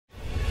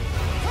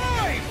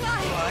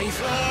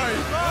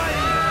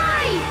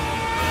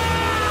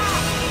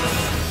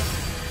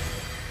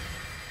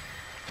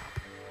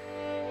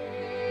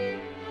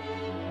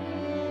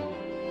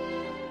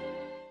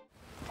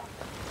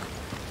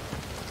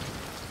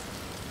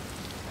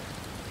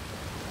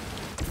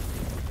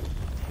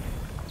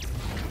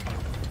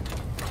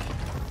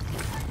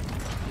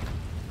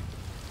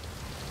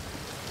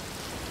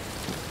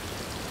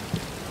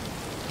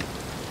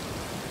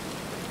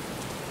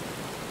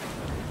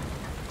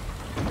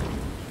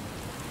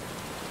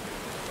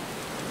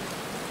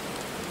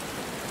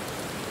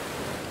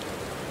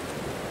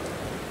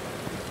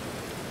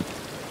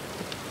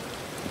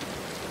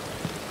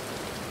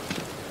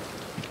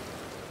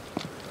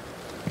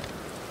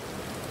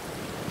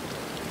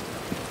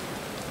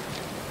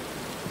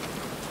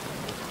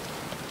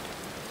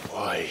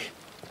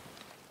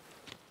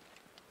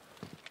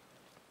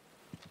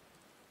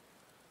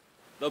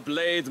The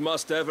blade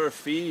must ever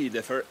feed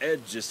if her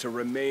edge is to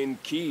remain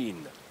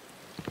keen.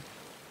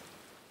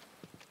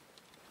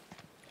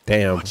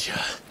 Damn.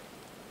 Gotcha.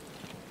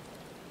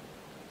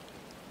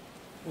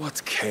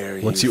 What care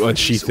you? Once you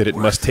unsheath it, it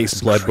must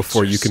taste blood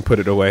before you can put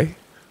it away.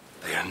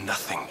 They are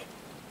nothing.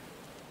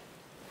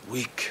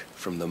 Weak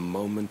from the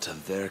moment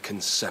of their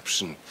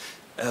conception,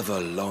 ever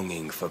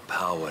longing for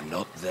power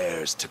not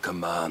theirs to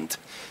command,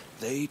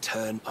 they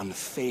turn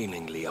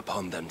unfailingly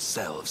upon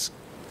themselves.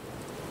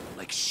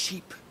 Like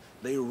sheep,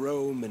 they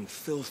roam in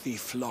filthy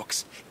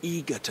flocks,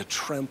 eager to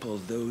trample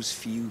those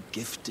few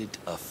gifted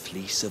a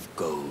fleece of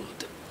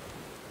gold.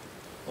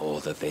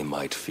 Or that they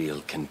might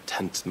feel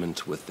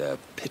contentment with their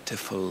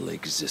pitiful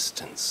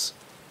existence.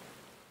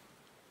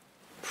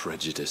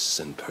 Prejudice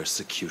and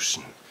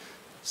persecution,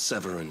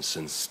 severance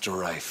and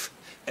strife,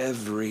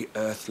 every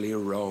earthly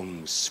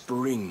wrong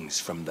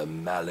springs from the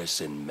malice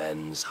in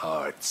men's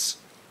hearts.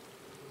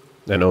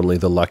 And only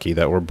the lucky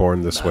that were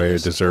born this way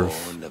deserve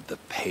born of the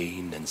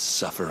pain and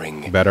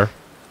suffering better.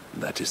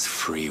 That is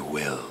free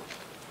will.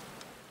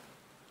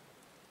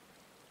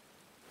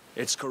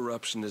 Its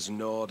corruption is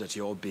gnawed at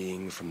your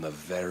being from the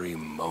very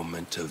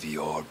moment of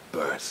your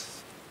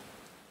birth.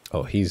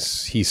 Oh,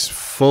 he's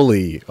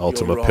fully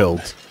Ultima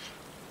pilled.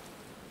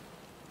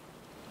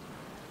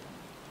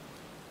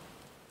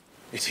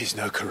 It is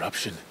no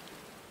corruption.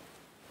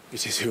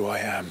 It is who I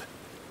am.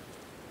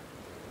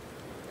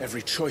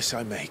 Every choice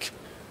I make,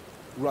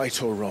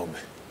 right or wrong,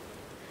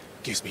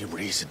 gives me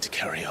reason to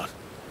carry on.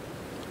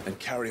 And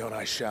carry on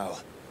I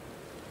shall.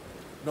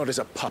 Not as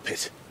a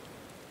puppet,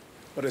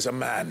 but as a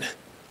man.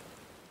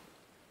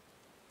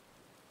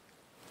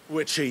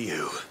 Which are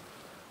you?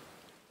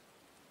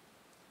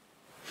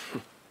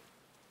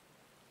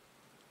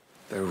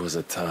 There was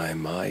a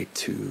time I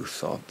too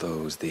thought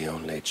those the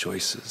only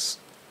choices.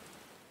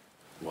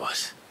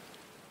 What?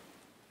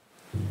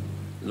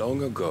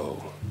 Long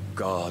ago,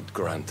 God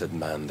granted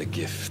man the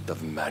gift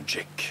of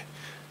magic.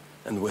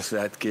 And with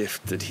that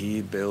gift did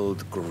he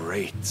build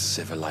great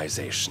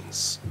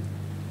civilizations.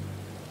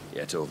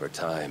 Yet over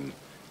time,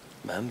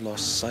 man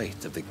lost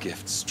sight of the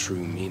gift's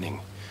true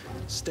meaning,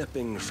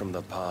 stepping from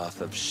the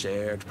path of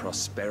shared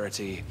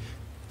prosperity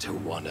to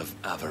one of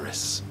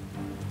avarice.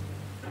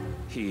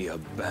 He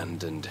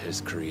abandoned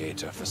his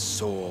creator for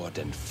sword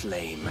and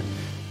flame,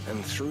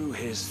 and through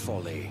his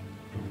folly,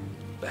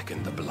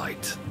 beckoned the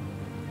blight.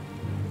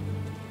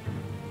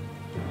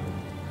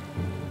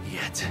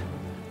 Yet,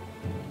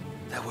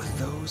 there were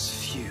those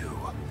few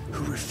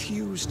who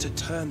refused to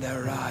turn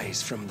their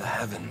eyes from the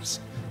heavens,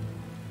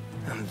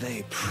 and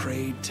they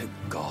prayed to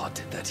God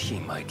that he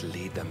might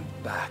lead them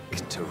back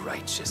to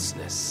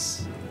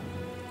righteousness.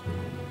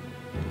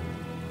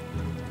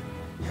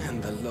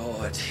 And the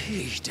Lord,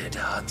 he did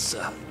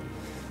answer.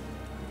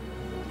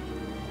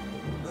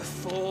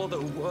 Before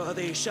the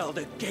worthy shall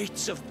the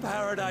gates of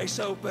paradise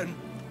open.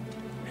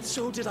 And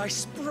so did I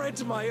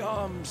spread my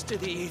arms to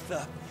the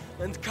ether,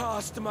 and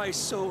cast my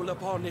soul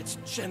upon its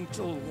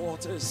gentle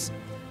waters.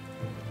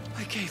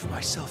 I gave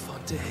myself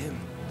unto him.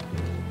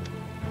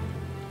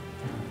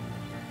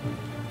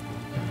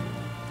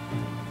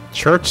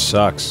 Church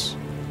sucks.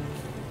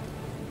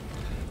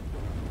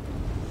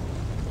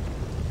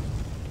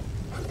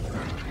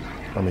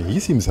 I mean, he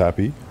seems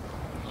happy.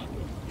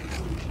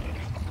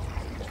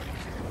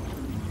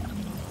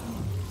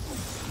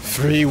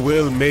 Free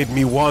will made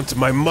me want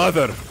my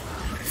mother.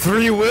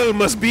 Free will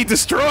must be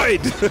destroyed.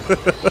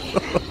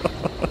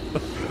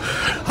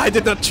 I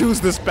did not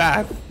choose this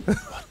path.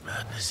 What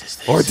madness is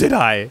this? Or did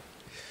I?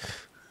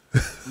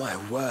 My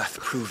worth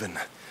proven,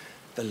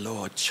 the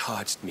Lord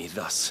charged me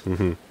thus.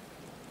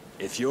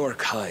 If your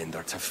kind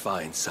are to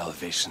find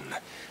salvation,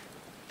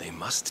 they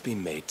must be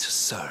made to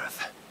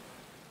serve.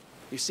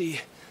 You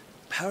see,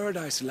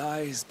 paradise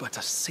lies but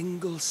a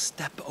single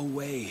step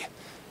away.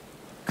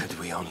 Could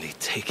we only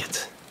take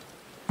it?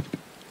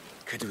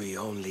 Could we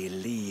only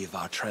leave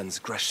our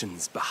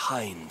transgressions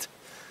behind?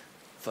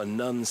 For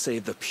none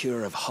save the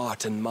pure of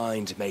heart and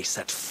mind may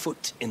set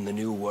foot in the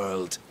new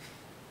world.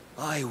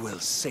 I will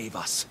save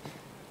us.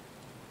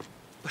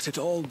 But it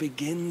all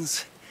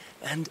begins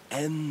and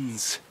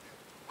ends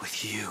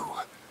with you.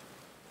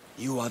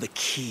 You are the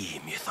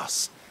key,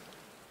 Mythos.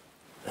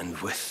 And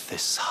with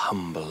this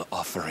humble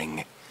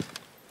offering,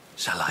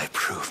 shall I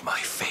prove my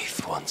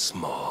faith once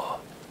more.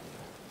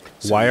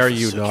 Why are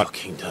you forsook not... your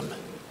kingdom?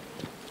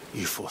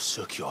 You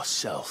forsook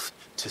yourself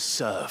to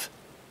serve.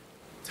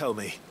 Tell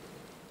me,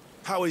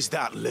 how is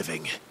that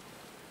living?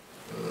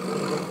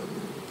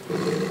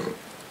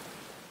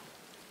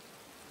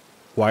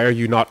 Why are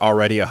you not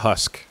already a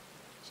husk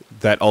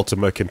that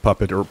Ultima can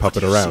puppet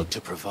around?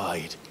 To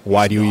provide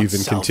Why do you not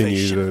even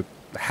continue salvation.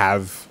 to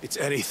have It's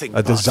anything a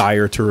but.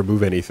 desire to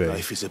remove anything?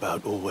 Life is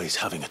about always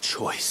having a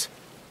choice.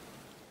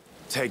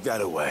 Take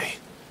that away,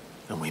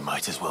 and we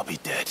might as well be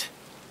dead.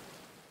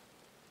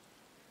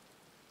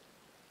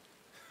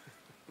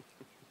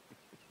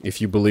 If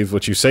you believe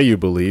what you say you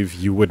believe,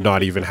 you would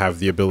not even have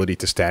the ability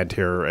to stand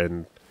here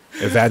and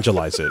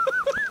evangelize it.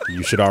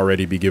 You should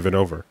already be given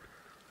over.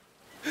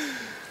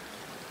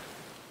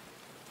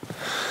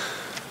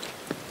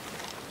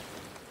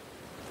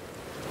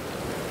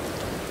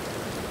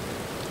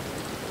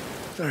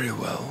 Very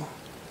well.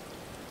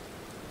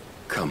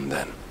 Come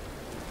then.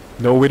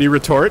 No witty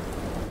retort,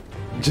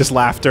 just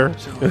laughter.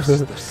 Show us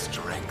the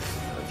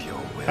strength of your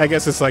will. I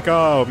guess it's like,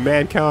 oh,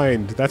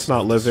 mankind, that's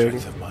not living.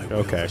 Strength of my will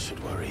Okay. that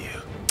should worry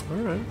you,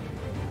 All right.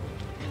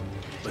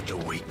 but the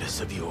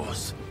weakness of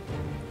yours.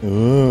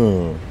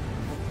 Ooh.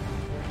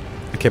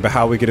 Okay, but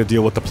how are we gonna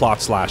deal with the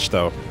plot slash,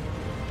 though?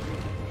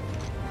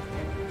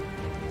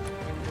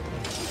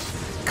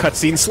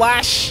 Cutscene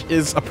slash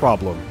is a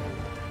problem.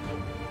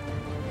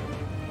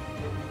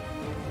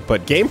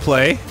 But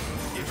gameplay... If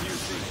you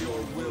think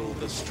your will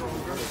the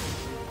stronger,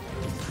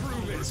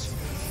 prove it.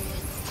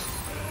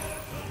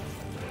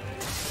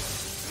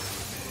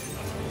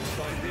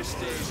 By this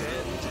day's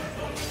end,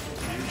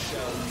 you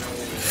shall know.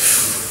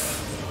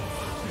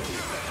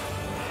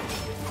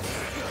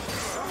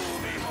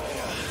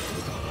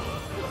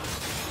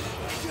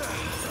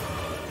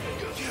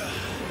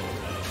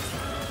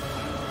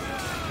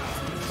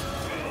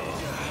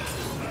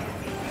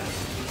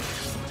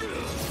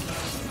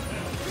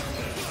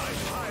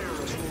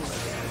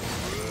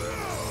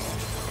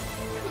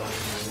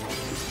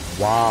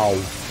 Wow.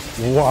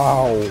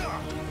 Wow.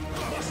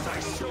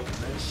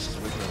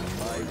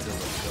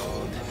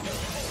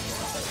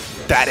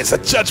 That is a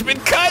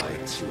judgment cut!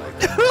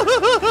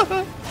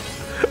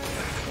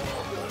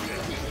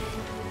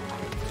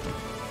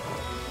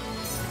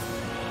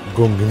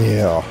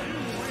 Gungnir.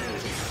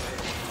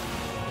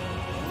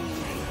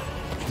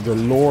 The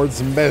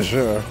Lord's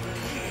measure.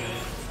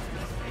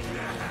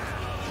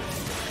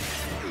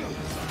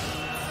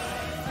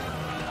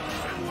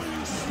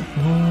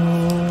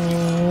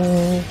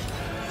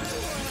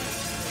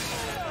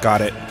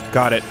 Got it.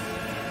 Got it.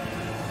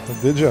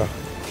 Did ya?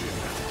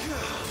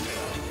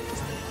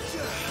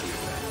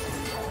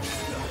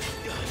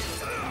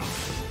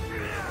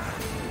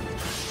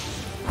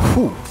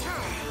 Whew.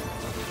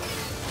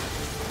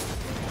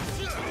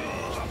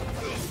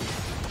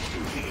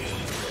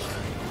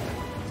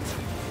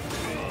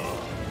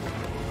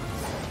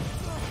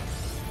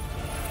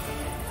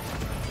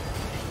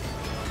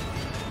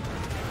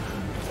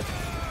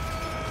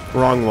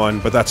 Wrong one,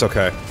 but that's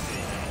okay.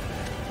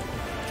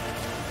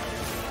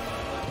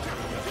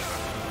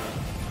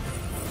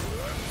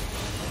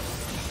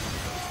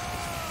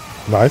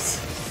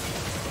 Nice.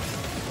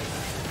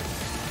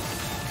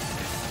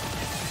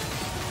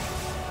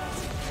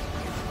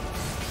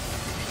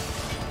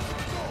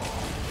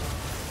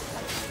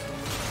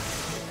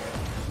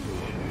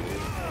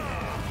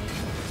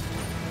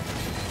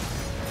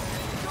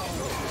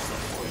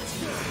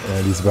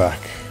 And he's back.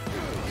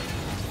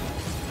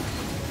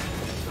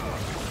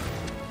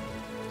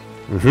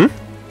 Mm-hmm.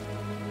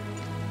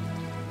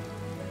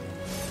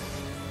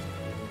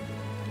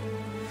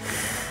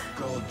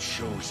 God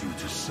chose you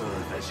to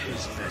serve as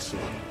his vessel,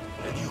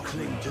 and you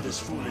cling to this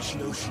foolish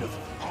notion of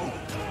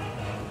hope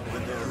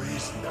when there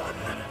is none.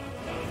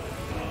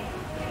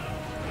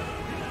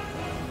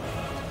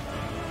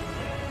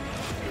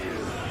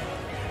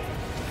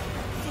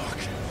 Fuck.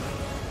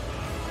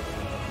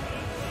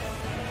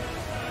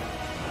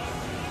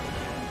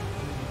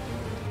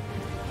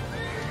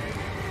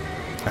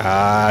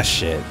 Ah,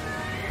 shit.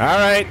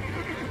 Alright.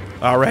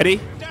 Already?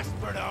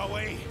 Desperate, are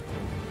we?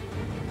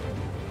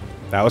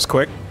 That was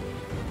quick.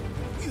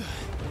 Here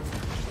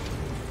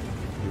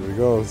he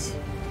goes.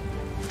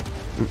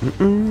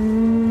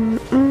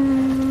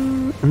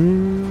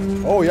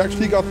 Oh, he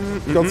actually got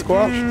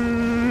squashed.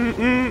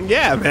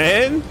 Yeah,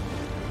 man.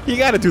 You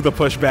gotta do the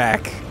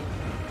pushback.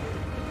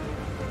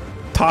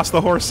 Toss the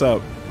horse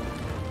up.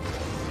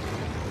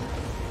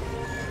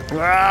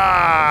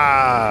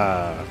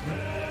 Ah!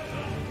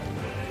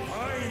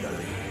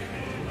 Finally,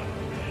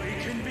 we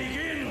can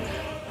begin.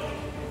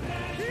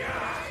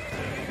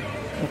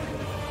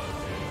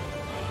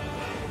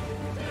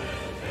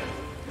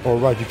 Oh,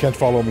 right, you can't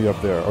follow me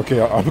up there.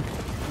 Okay, I'm...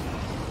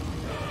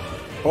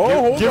 Oh,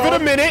 hold Give it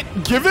on. a minute.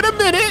 Give it a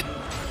minute.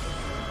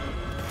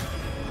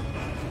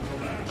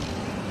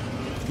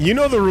 You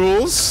know the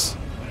rules.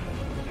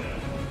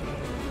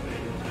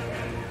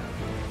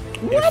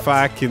 If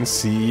I can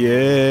see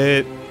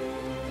it.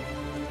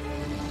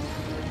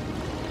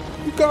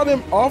 You got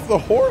him off the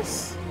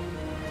horse?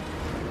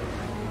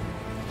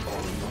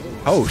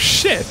 Oh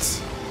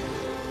shit!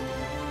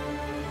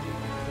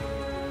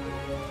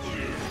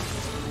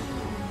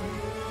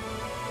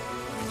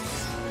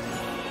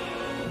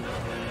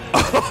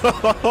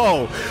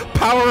 Oh,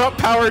 power up,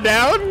 power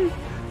down?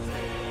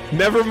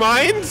 Never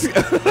mind.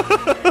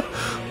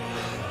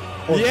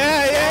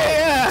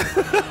 Yeah.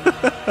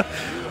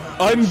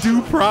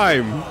 Undo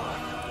prime.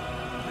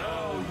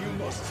 Now you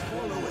must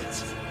follow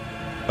it.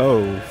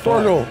 Oh,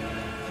 Torgo.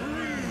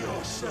 Free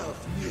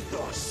yourself,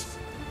 Mythos.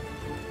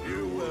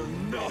 You will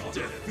not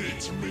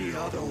defeat me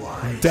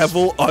otherwise.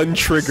 Devil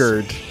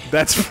untriggered.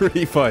 That's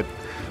pretty fun.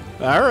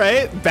 All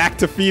right, back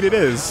to feet it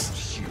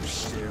is. You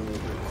still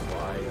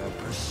require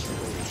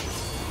persuasion.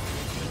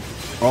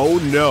 Oh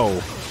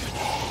no.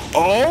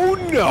 Oh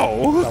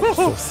no. That was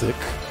so sick.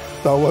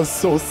 That was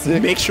so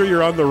sick. Make sure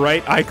you're on the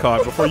right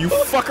icon before you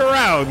fuck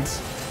around.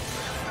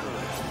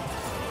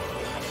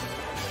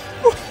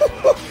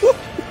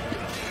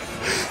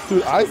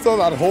 Dude, I saw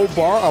that whole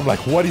bar. I'm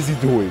like, what is he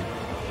doing?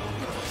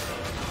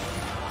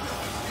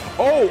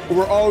 Oh,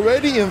 we're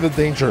already in the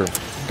danger.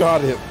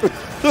 Got it.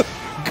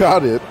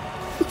 Got it.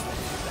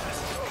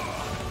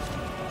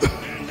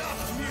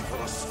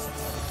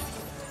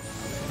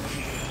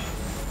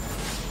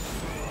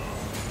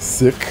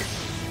 Sick.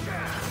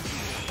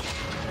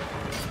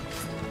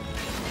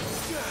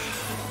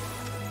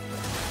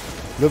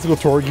 Let's go,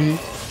 Torgi.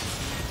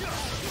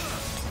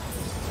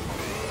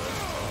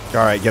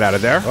 All right, get out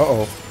of there.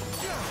 Uh-oh.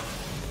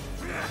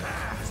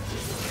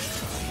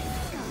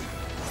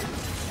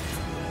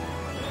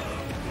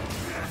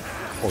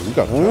 Oh, you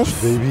got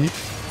touched, baby.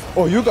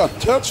 Oh, you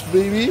got touched,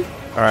 baby.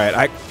 All right,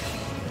 I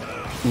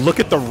look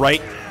at the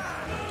right.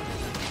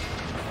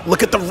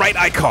 Look at the right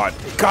icon.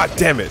 God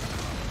damn it.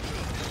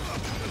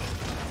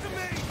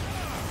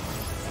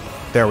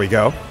 There we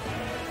go.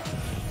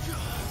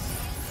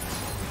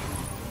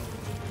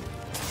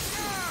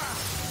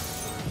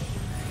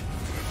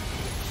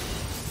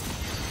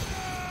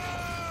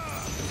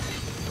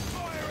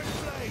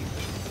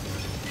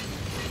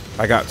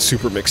 I got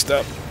super mixed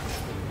up.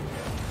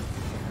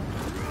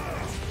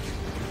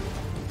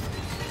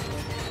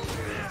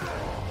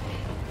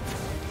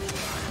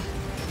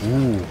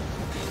 Ooh.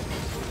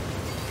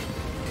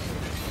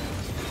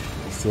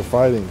 Still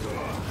fighting.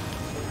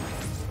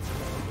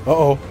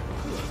 Uh-oh.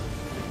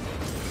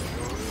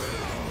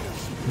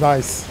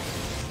 Nice.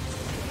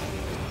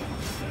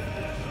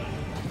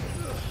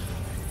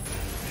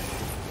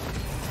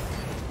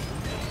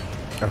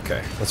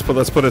 Okay, let's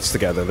put it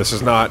together. This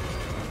is not.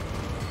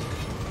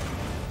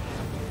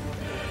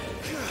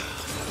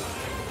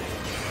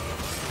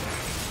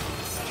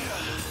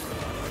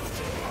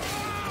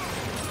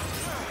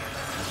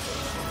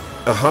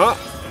 Uh-huh.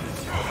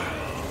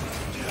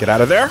 Get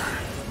out of there.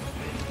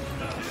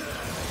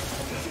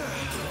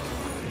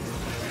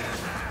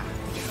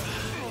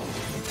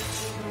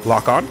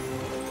 Lock on.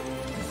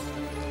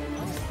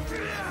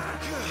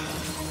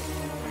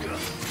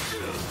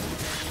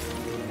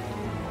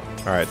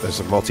 All right, there's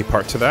a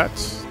multi-part to that.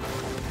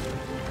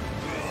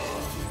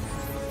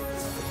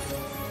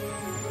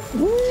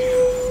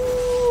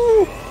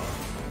 Woo!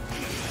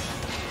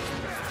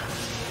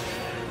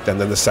 And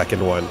then the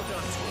second one.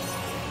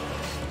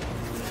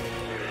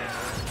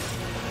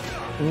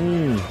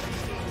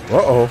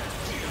 Uh-oh.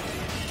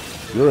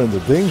 You're in the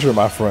danger,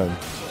 my friend.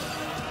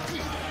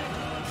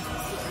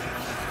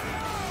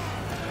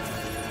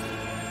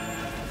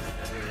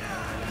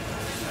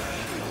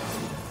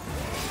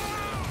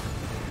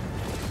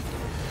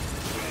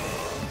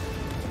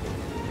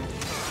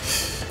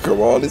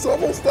 Come on, it's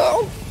almost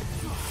down.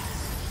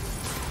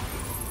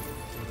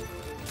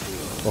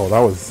 Oh, that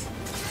was...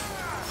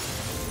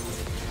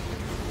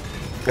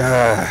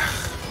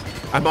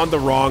 I'm on the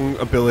wrong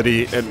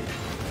ability and...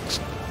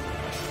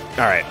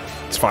 Alright,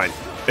 it's fine.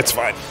 It's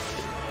fine.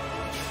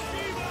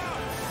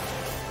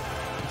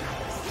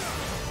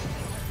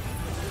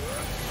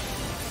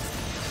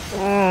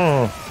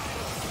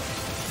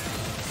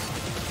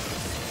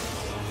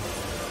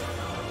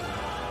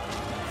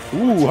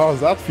 Ooh, how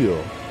does that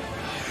feel?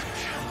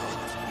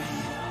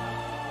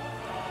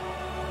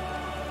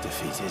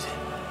 Defeated.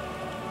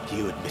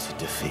 You admitted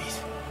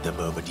defeat the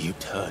moment you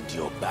turned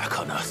your back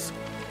on us.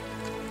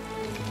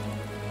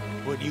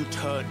 When you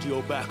turned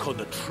your back on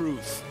the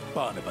truth,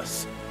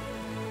 Barnabas.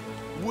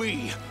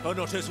 We are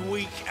not as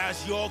weak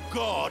as your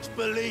God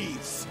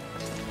believes.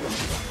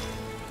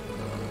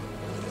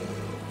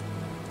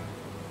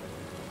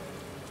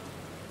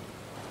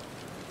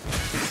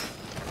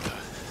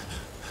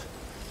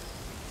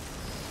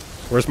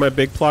 Where's my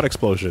big plot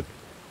explosion?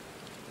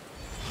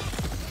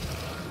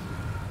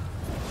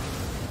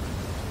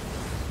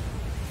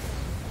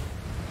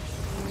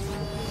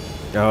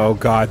 Oh,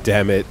 god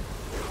damn it.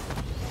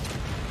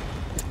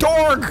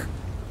 Dorg!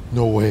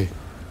 No way.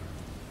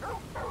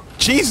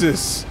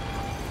 Jesus!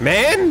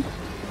 Man?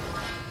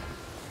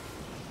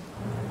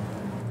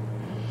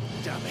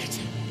 Damn it.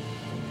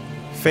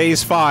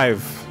 Phase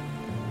 5.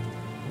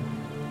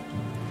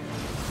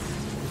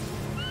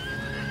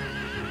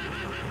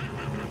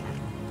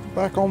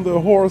 Back on the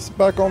horse,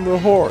 back on the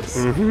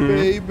horse.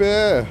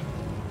 Baby.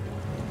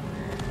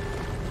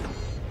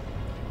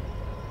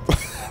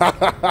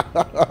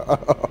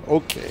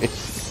 Okay.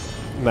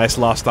 Nice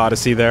Lost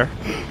Odyssey there.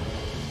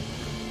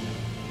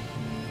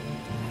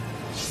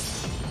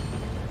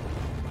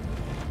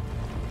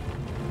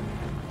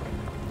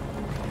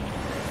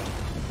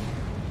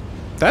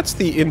 That's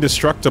the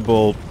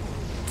indestructible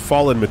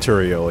fallen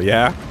material,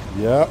 yeah?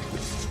 Yeah.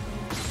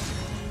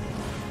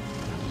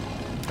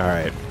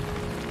 Alright.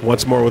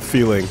 Once more with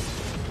feeling.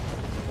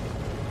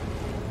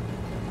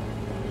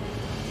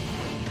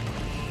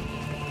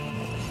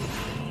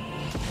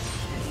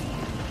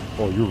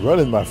 Oh, you're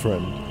running, my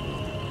friend.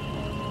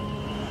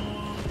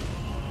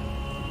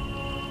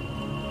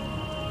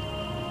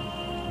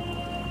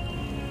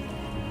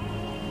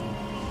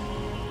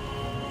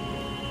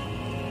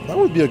 That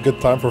would be a good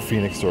time for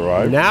Phoenix to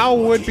arrive. Now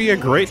would be a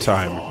great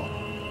time.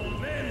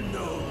 Men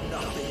know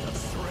nothing of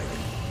strength.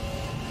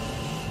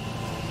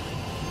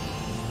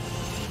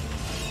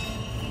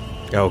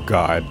 Oh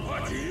god.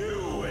 But you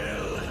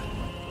will.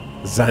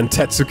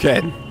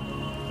 Zantetsuken.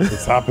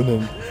 It's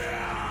happening.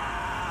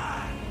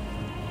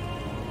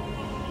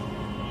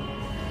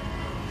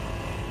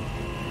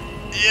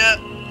 Yeah.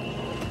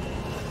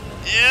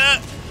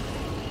 Yeah.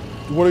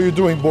 What are you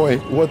doing, boy?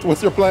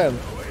 What's your plan?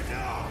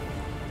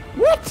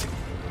 What?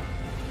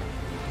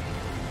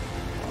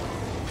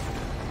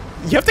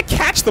 You have to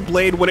catch the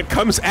blade when it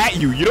comes at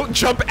you. You don't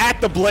jump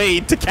at the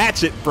blade to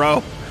catch it,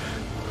 bro.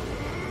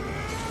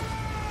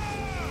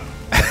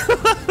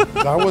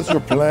 That was your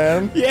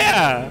plan?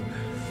 Yeah.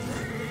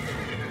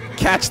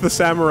 Catch the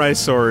samurai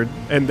sword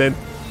and then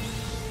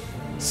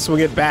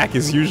swing it back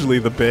is usually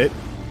the bit.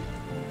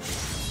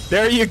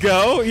 There you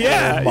go.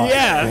 Yeah, Oh my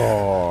yeah.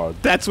 God.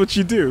 That's what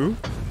you do.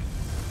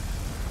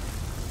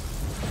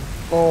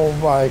 Oh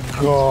my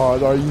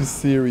god, are you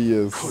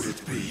serious? Could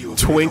it be you?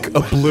 Twink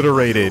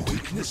obliterated.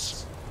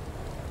 Weakness.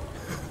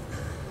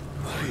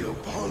 My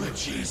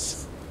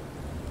apologies.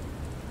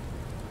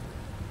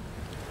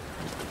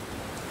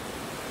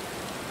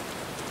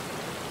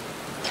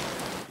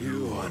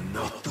 You are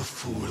not the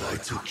fool I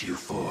took you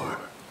for.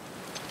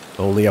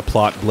 Only a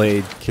plot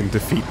blade can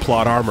defeat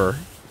plot armor.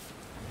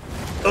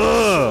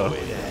 Ugh.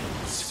 It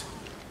ends.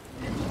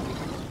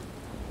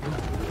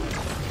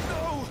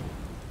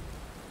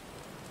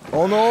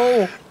 Oh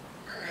no!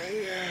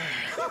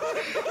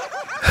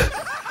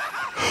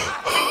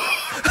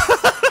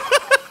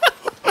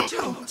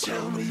 Don't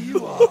tell me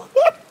you are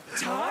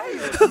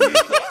tired,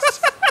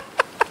 Nicholas.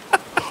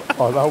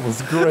 Oh, that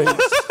was great.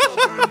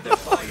 Stubborn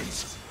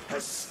defiance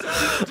has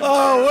stirred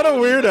Oh, what a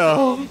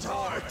weirdo. my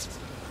heart,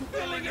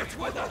 filling it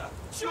with a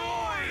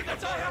joy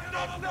that I have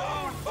not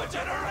known for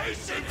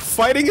generations.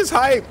 Fighting is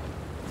hype.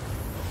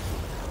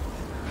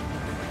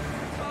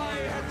 I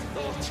had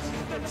thought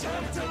the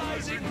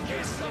tantalizing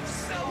kiss of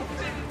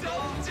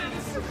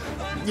self-indulgence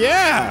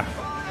Yeah.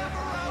 forever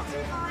out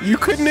of You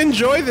couldn't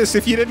enjoy this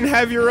if you didn't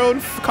have your own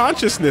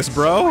consciousness,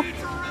 bro. reach.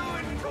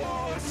 Ruin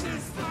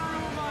courses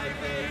through my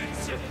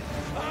veins.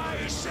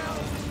 I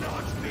shall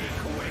not be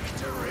quick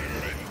to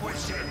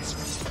relinquish it.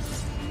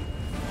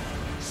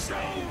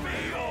 Show me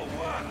your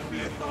work,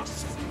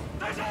 Mythos,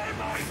 that I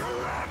might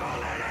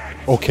revel in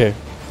it. Okay.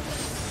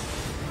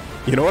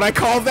 You know what I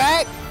call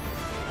that?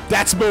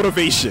 That's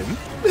motivation.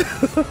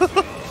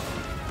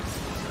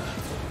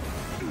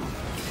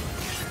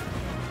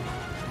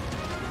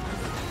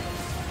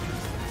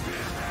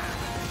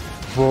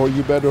 Bro,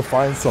 you better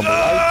find some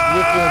light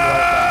within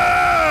right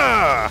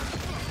Ah! now.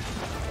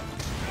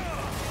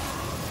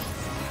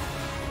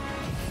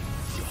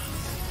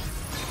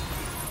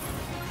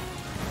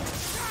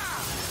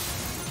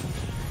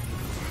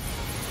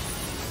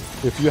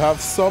 If you have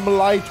some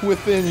light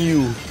within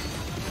you,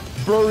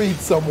 buried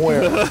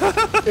somewhere,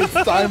 it's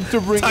time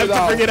to bring Time it to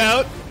out. bring it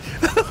out.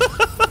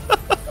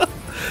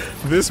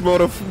 This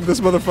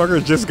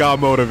motherfucker just got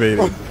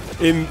motivated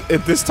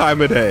at this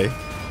time of day.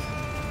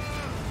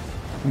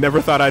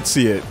 Never thought I'd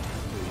see it.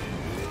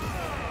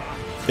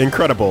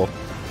 Incredible.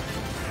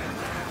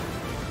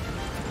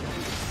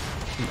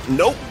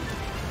 Nope.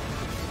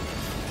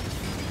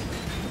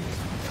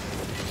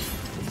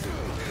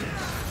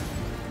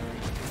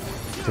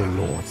 The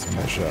Lord's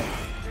measure.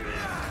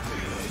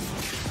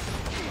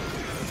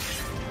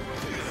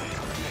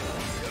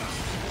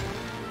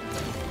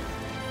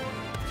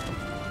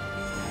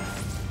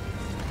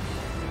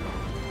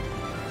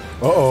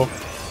 Uh-oh.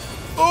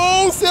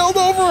 Oh, sailed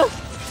over!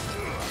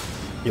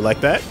 You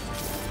like that?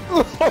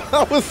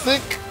 That was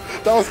sick.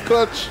 That was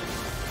clutch.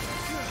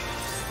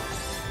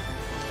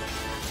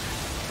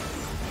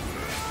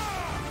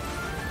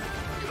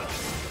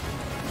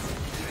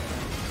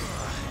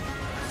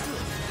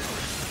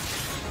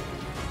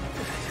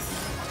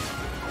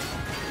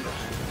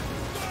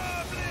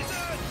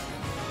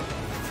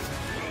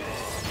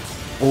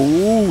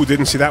 Ooh,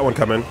 didn't see that one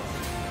coming.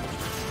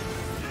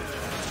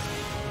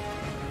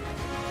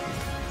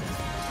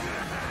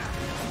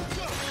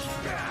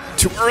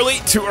 Too early,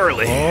 too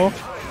early. Oh.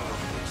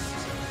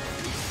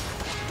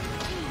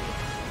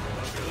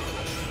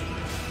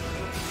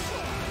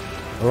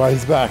 Alright,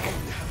 he's back.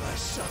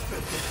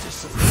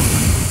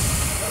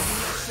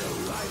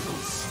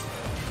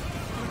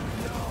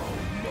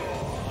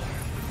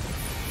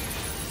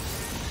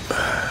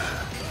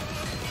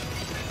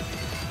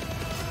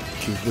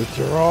 Keep the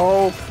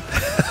throw.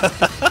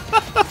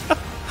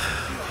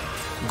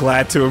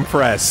 Glad to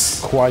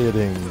impress.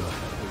 Quieting.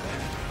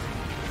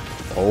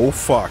 Oh,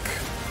 fuck.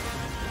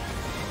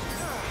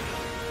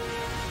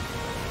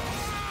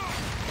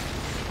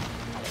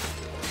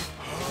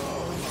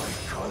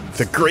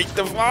 The Great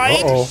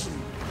Divide? Uh-oh.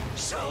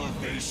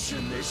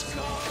 Salvation is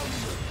come.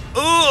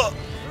 Ugh!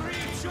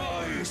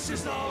 Rejoice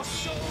is our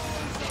soul.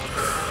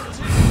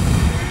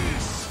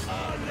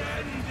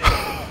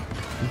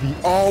 The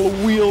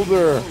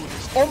all-wielder.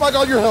 Oh my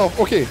god, your health.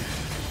 Okay.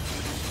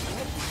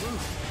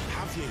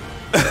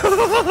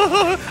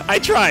 I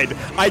tried.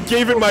 I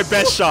gave it my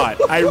best shot.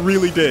 I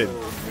really did.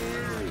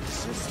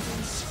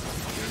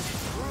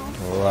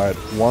 Alright,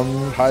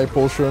 one high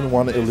potion,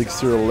 one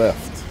elixir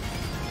left.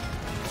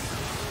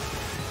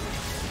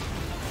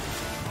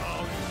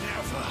 I'll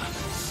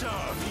never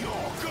serve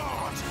your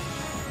god.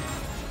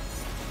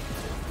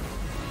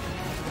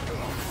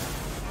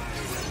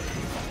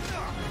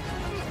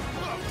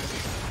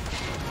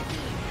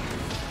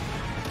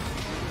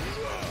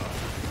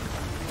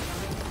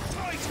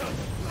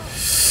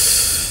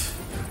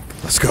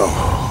 Let's go.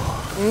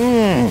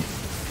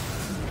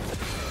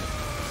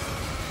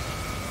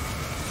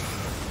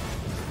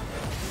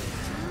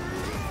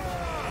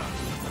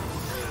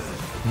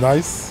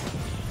 Nice.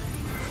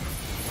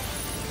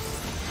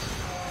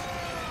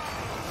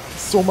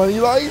 So many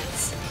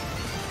lights.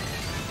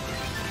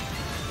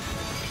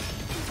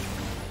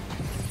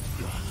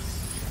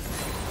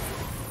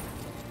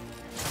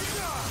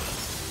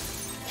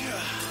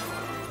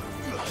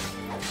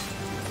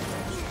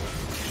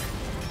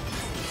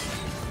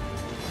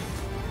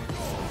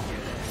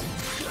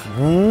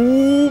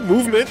 Ooh,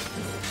 movement.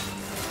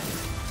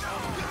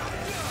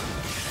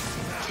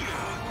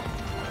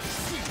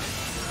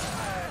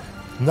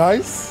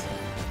 Nice.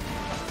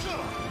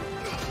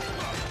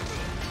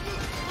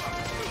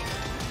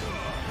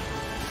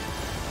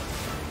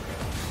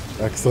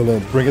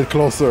 Excellent. Bring it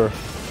closer.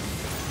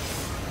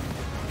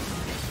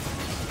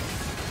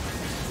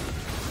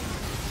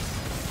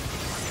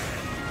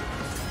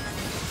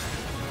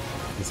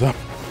 He's up.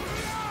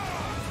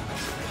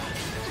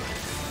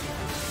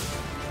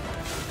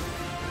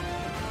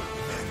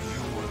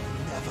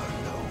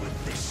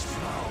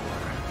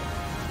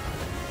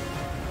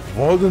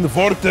 Volden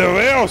forte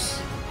Reos.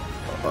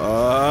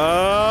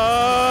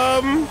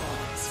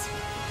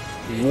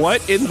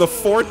 What in the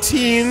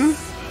 14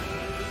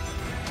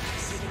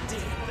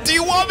 do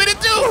you want me to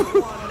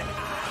do?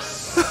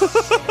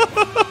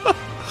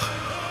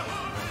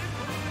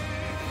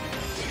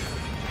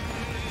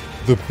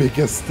 The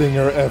biggest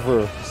stinger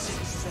ever.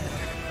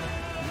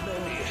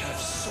 Many have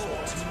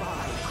sought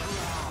my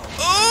crown.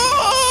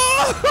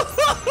 Oh!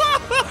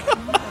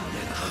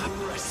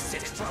 Wrest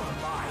it from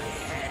my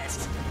head.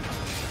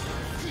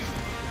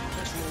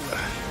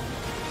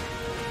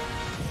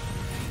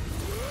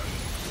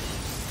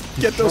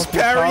 Get those drunk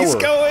with parries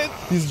power. going.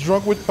 He's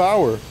drunk with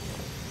power.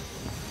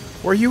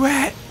 Where you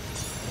at?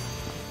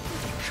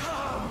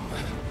 Come.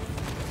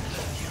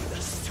 You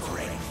the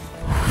strength.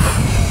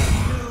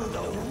 You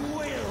the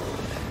will.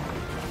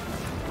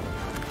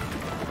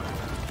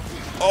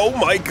 Oh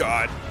my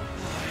god.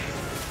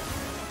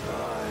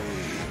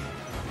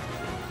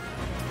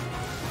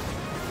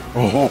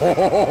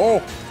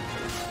 Oh,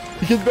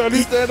 he can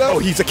barely stand up. Oh,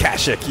 he's a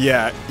Kashik.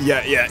 Yeah.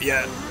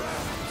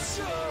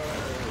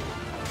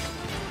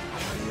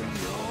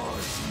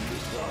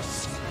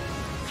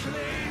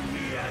 Claim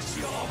me as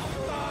your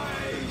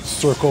bride.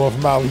 Circle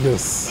of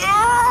Malleus.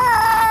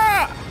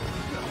 Ah!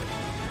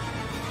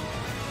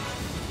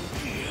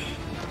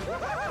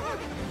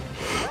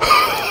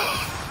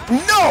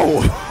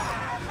 No!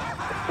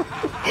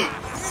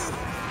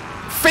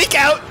 Fake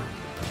out!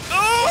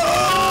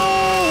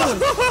 Oh!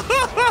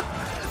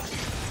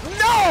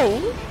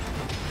 No!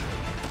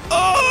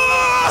 Oh!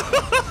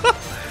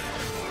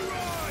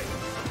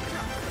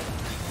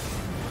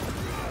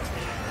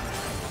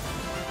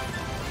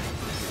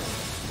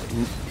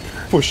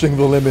 Pushing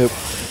the limit.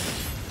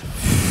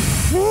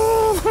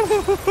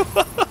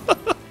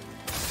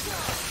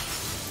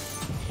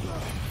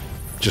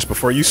 Just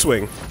before you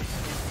swing.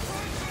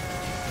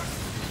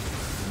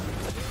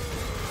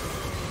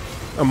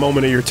 A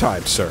moment of your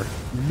time, sir.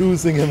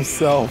 Losing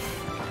himself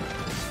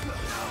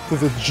to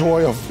the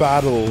joy of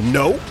battle.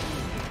 No.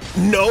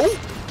 No.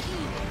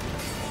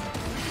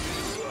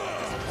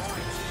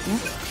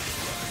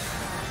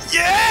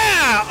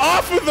 Yeah!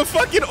 Off with the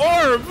fucking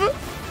orb!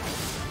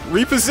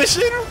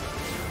 Reposition?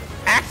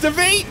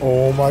 Activate?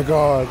 Oh my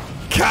god.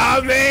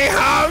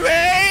 Kamehameha!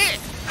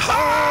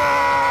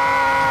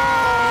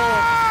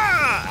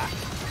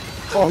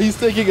 Oh, he's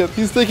taking it.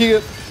 He's taking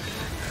it.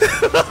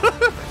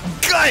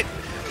 Gut!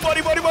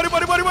 Buddy, buddy, buddy,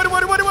 buddy, buddy, buddy, buddy,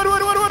 buddy, buddy,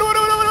 buddy, buddy,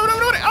 buddy,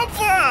 buddy,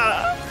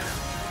 Alpha!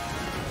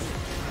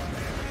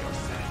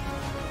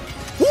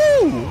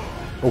 Woo!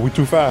 Oh, we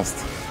too fast.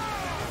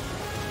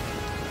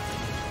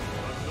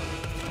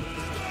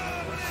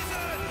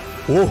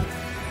 Whoa.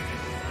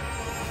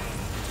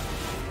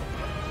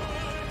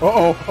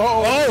 Uh-oh.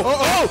 Uh-oh.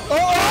 Oh!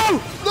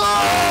 Oh!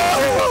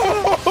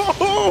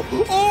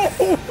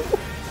 Oh!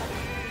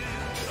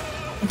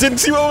 No! Didn't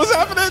see what was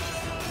happening.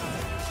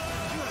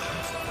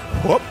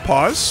 Whoop,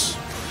 pause.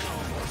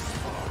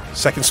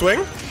 Second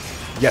swing.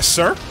 Yes,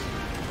 sir.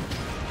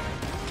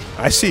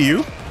 I see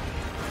you.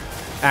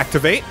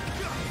 Activate.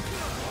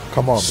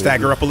 Come on,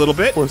 Stagger baby. up a little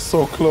bit. We're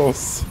so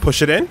close.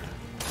 Push it in.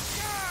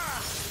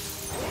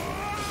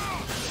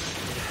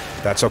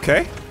 That's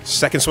okay.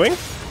 Second swing.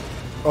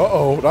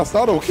 Uh-oh, that's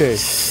not okay.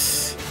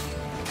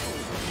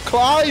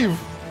 Clive!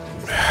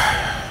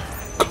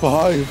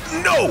 Clive!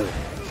 No!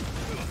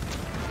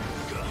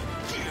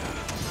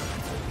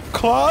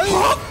 Clive!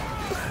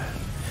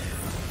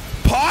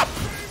 Pop!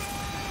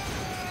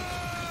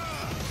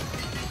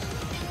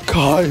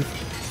 Clive!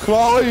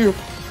 Clive!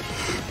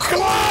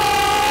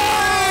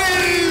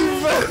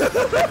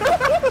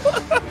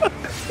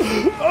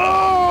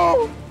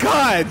 Oh!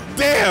 God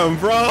damn,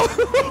 bro!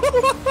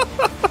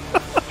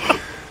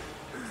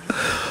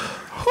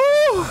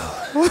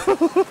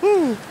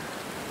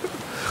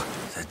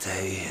 The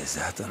day is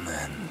at an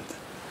end.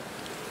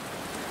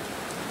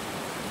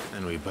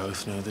 And we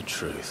both know the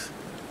truth.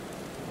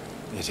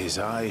 It is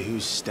I who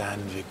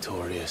stand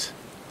victorious.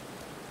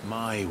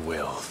 My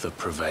will that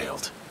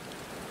prevailed.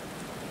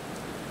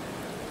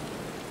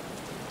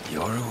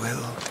 Your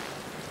will?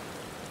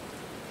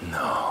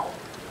 No.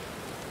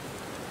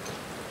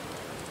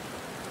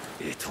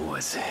 It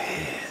was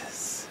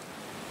his.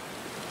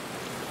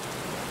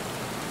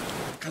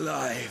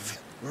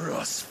 Clive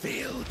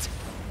Rossfield.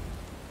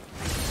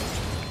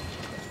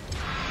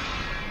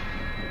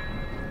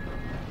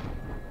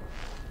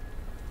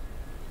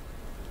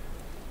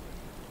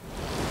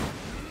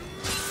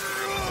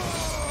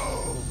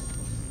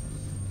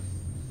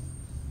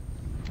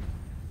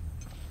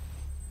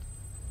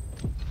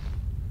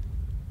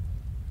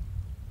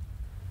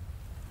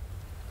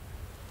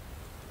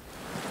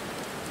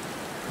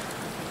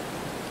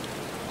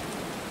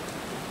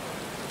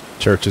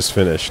 Church is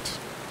finished.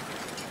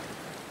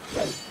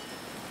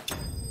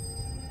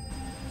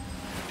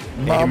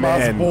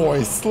 Mama's Amen.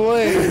 boy,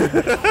 slay!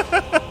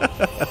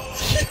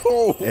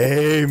 Yo!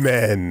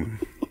 Amen.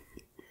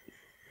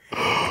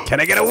 Can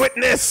I get a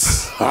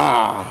witness?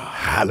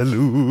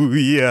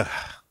 Hallelujah.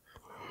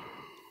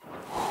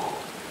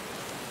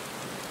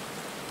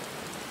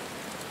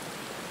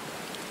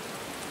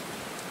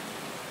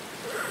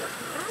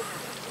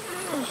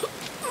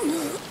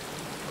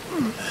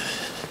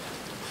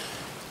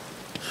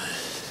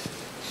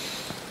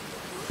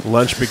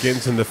 Lunch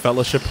begins in the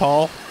fellowship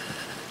hall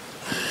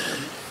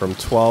from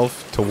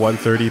 12 to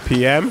 1:30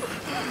 p.m.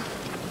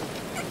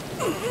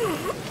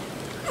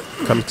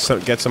 Come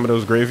get some of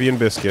those gravy and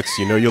biscuits.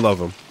 You know you love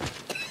them.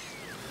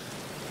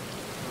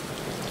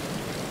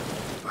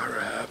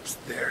 Perhaps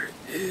there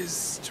is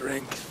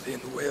strength in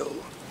will.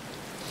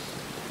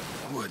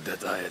 Would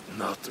that I had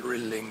not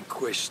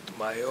relinquished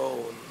my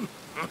own.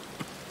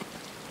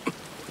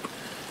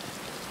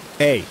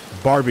 Hey,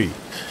 Barbie.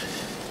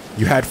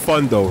 You had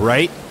fun though,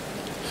 right?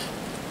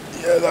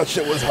 Yeah, that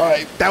shit was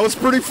hype. That was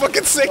pretty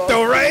fucking sick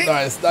though, right?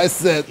 Nice, nice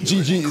set.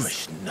 GG's.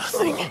 Relinquish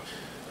nothing.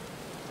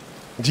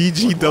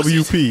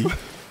 GGWP.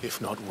 If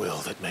not will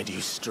that made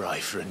you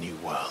strive for a new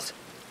world.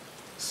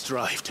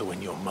 Strive to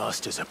win your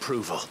master's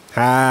approval.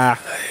 Ha!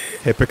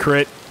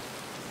 Hypocrite.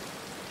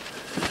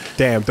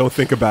 Damn, don't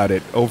think about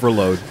it.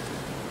 Overload.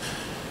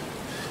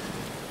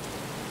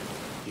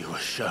 You were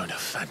shown a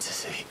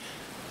fantasy,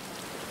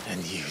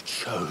 and you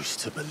chose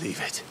to believe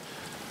it.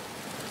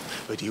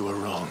 But you were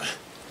wrong.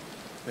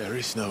 There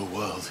is no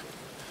world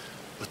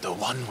but the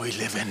one we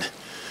live in.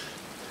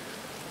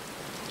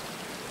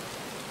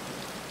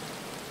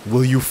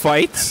 Will you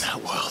fight?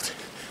 That world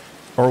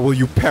Or will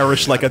you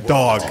perish like a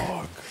dog?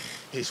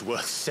 is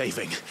worth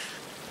saving,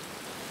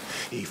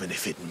 even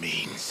if it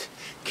means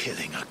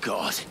killing a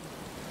god.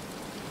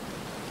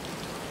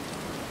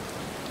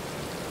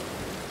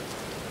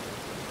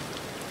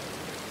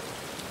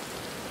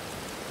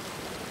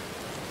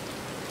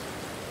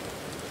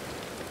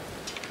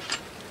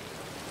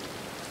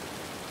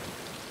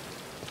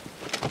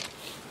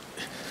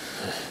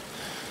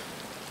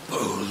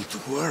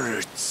 Bold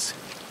words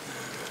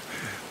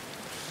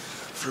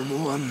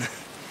from one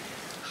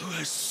who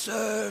has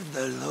served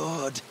the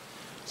Lord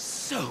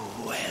so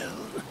well.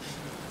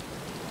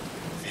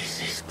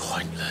 This is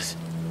pointless.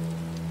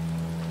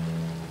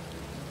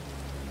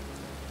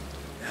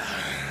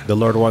 The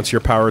Lord wants your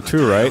power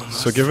too, right?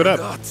 So give it up.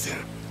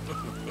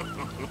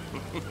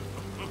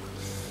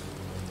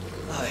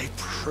 I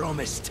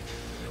promised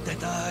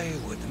that I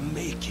would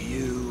make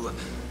you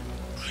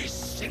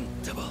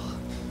presentable.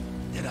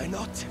 Did I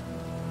not?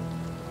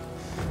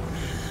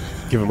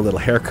 Give him a little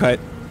haircut.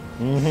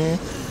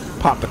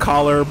 Pop the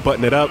collar,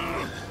 button it up.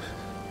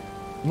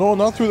 No,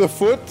 not through the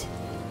foot.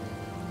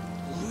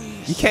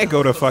 You can't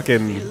go to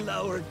fucking... Fulfill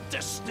our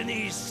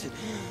destinies.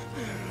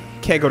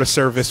 Can't go to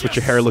service with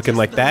your hair looking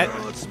like that.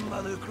 The Lord's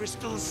mother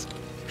crystals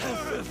have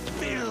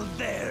fulfilled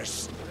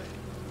theirs.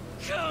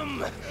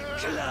 Come,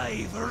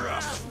 Clive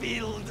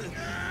Rossfield.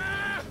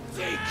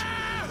 Take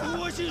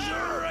what is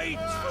right.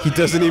 He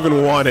doesn't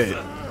even want it.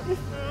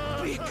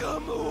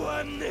 Become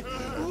one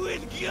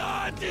with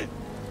God.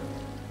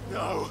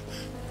 No.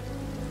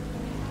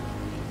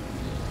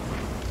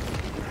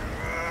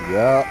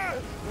 Yeah.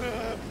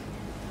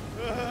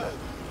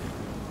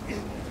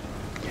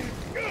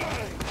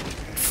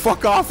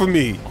 Fuck off of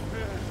me.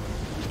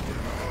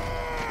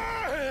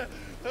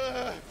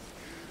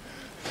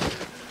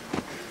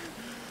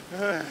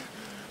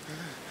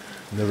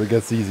 Never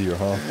gets easier,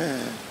 huh?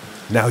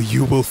 Now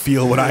you will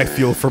feel what I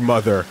feel for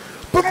Mother.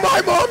 But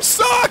my mom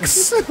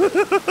sucks!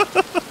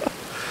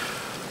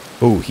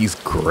 Oh, he's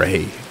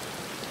gray.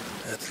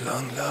 At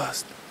long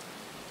last,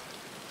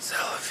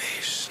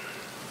 salvation.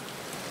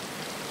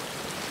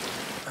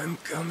 I'm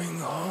coming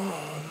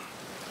home.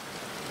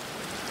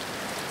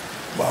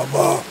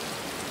 Mama.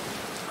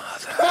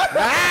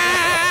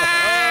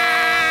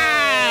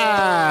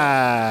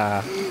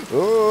 Ah!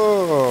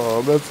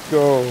 Oh, let's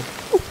go.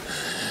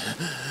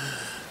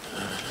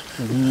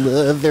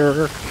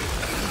 Mother.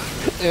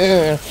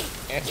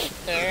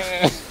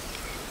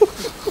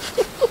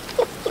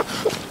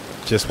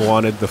 Just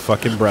wanted the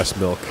fucking breast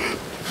milk.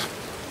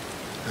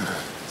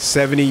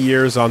 70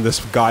 years on this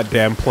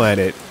goddamn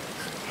planet,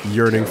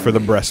 yearning for the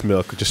breast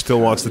milk. Just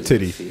still wants the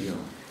titty.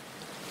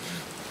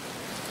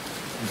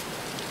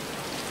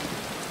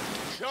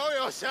 Show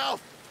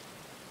yourself!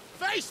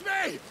 Face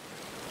me!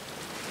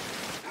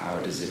 How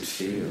does it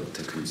feel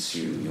to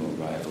consume your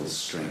rival's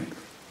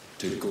strength?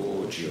 To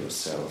gorge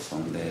yourself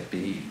on their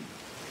beam?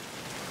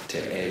 To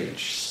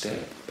edge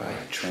step by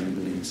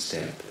trembling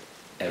step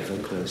ever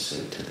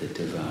closer to the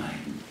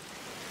divine?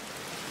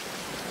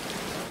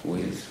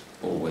 With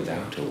or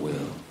without a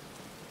will,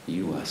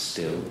 you are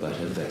still but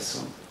a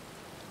vessel,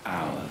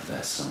 our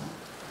vessel.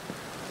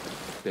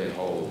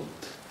 Behold,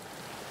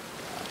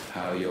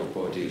 how your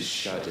body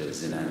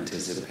shudders in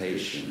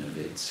anticipation of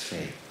its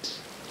fate.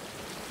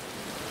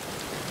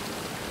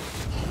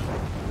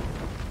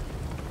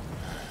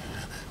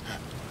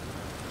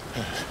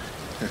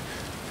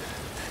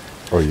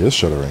 Oh, he is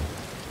shuddering.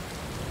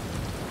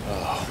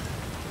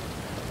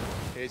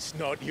 It's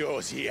not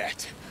yours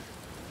yet.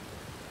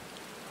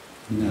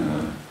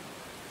 No.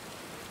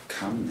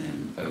 Come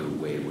then, O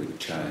wayward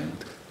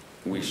child.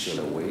 We shall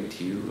await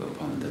you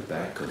upon the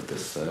back of the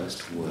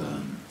first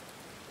worm.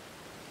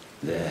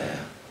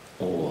 There,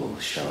 all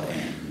shall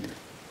end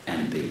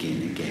and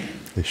begin again.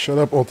 Hey, shut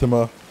up,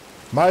 Ultima.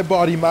 My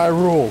body, my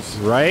rules.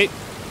 Right?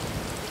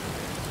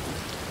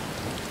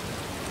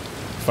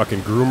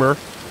 Fucking groomer.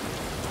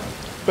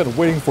 Been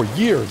waiting for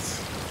years.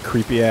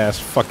 Creepy ass,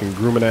 fucking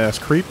grooming ass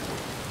creep.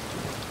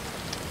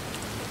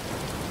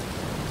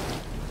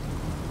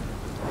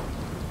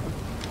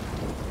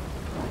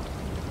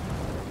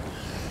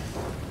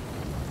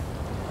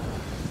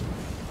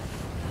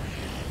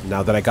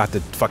 Now that I got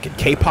the fucking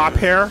K-pop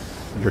hair,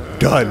 you're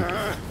done.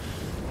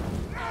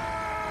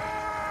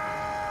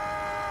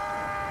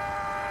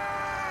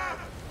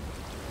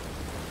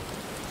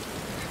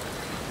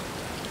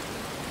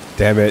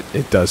 Damn it,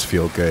 it does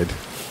feel good.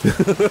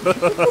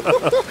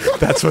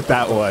 That's what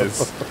that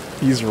was.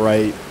 He's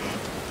right.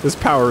 This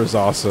power is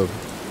awesome.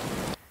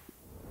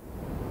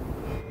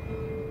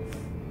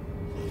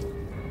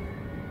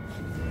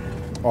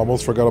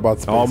 Almost forgot about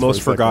space.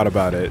 Almost forgot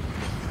about it.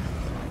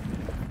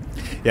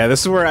 Yeah, this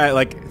is where I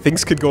like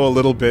things could go a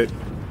little bit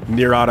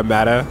near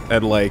automata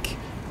and like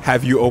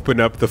have you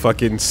open up the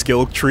fucking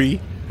skill tree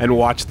and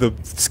watch the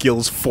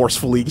skills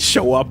forcefully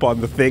show up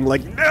on the thing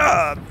like,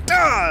 no,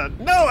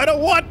 I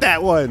don't want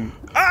that one.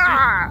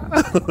 Ah!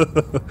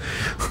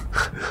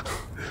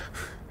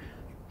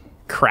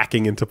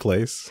 Cracking into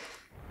place.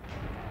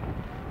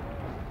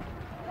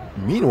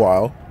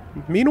 Meanwhile,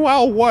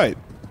 what?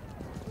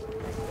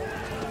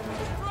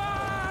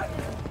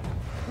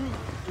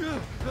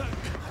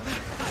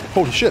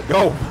 holy shit.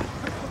 Go.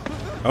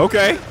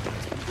 Okay.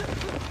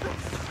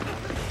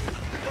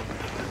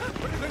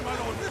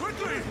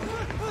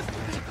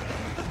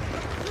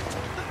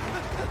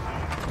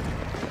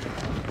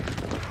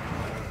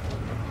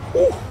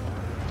 Ooh.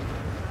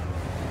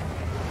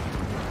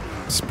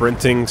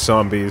 Sprinting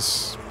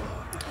zombies.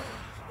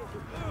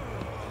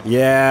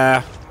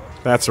 Yeah,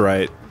 that's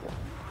right.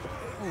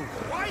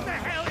 Why the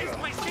hell is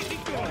my city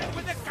doing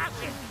with the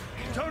captain?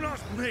 Don't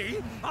ask me,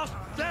 ask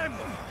them!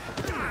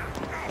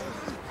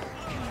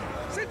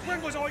 Since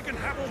when was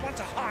Eugenhabel one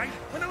to hide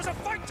when there was a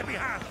fight to be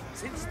had?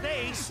 Since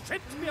they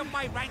stripped me of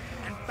my rank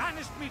and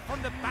banished me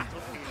from the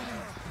battlefield.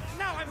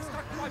 Now I'm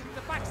stuck wiping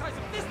the backsides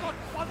of this lot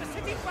while the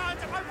city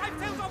burns and my wife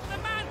tells off the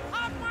man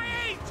half my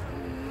age!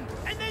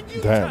 And then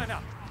you turn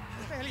up!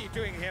 What the hell are you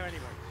doing here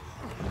anyway?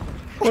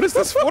 What is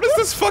this? What is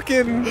this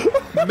fucking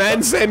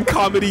Manzen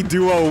comedy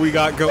duo we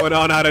got going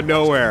on out of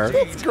nowhere?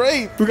 That's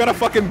great. We got a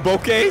fucking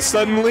bouquet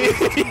suddenly.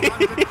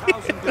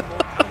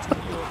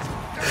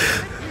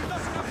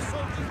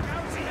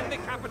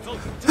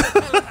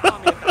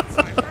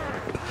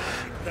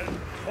 Then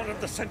one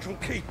of the central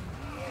keep.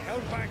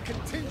 held by a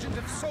contingent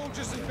of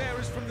soldiers and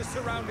bearers from the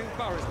surrounding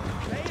boroughs.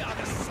 They are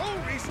the sole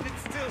reason it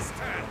still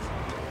stands.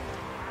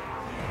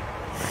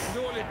 And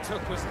all it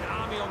took was an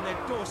army on their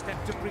doorstep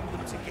to bring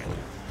them together.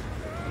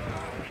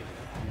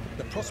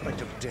 The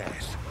prospect of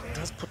death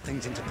does put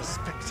things into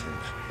perspective.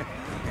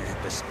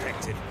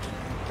 Perspective.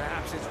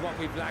 Perhaps it's what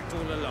we've lacked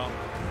all along.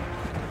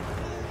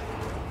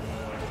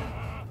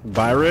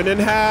 Byron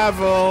and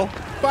Havel.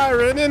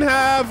 Byron and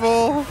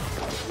Havel.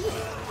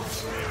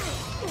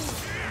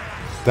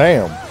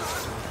 Damn.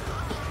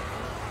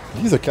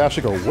 These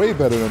Akashic are way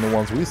better than the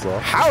ones we saw.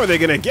 How are they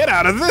gonna get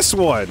out of this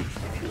one?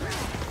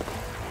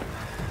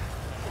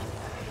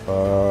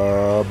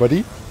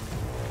 Buddy?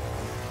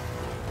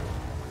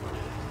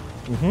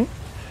 Mm-hmm.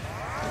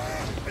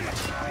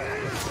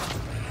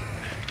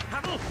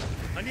 Havel,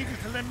 I need you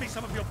to lend me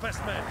some of your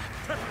best men.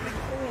 Preferably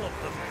all of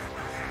them.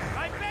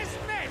 My best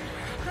men?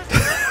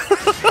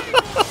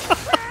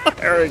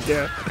 There we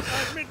go.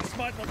 I admit this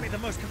might not be the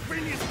most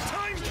convenient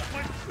time, but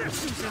my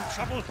nephew's in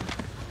trouble.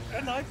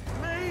 And I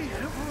may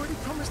have already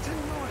promised him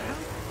more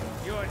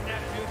help. Your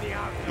nephew, the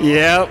outlaw.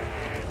 Yep.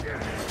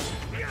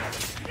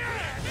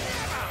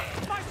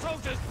 My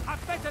soldiers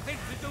have better things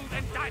to do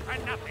than die for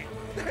nothing.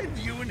 And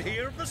you and he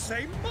are of the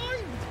same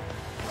mind.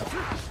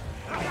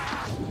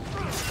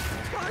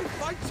 I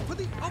fights for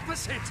the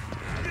opposite.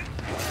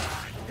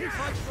 He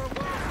fights for a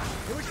world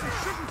in which we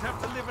shouldn't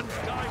have to live and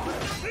die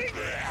with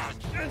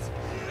things.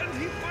 And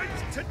he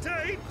fights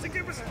today to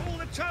give us all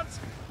a chance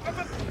of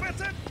a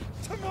better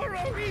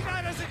tomorrow. Be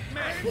that as it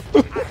may,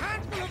 a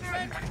handful of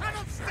men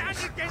cannot stand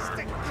against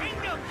a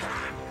kingdom.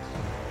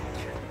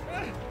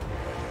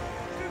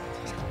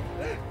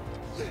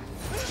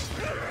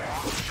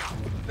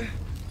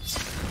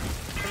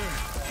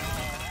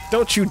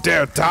 Don't you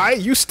dare die!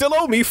 You still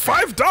owe me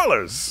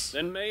 $5!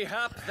 Then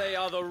mayhap they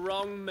are the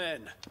wrong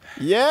men.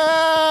 Yeah!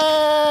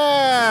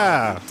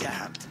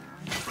 Damned.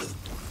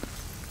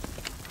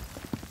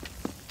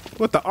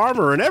 With the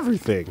armor and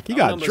everything. He Our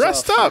got numbers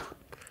dressed are up. few,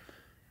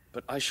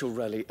 but I shall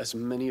rally as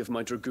many of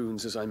my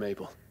dragoons as I'm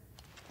able.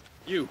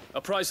 You,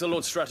 apprise the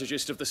Lord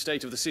Strategist of the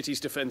state of the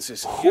city's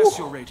defenses. Yes,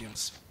 Your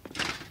Radiance.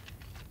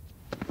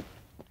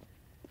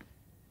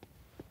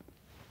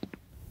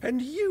 And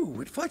you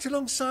would fight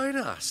alongside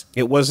us.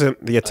 It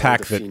wasn't the attack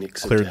the that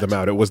Phoenix of cleared them Death.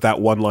 out. It was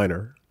that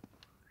one-liner.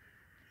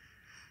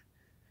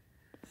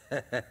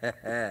 Does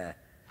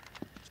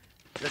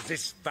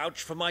this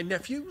vouch for my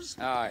nephews?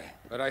 Aye,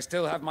 but I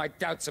still have my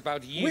doubts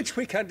about you. Which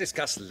we can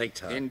discuss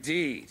later.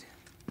 Indeed.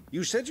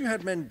 You said you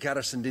had men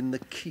garrisoned in the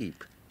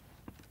keep.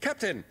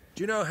 Captain,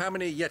 do you know how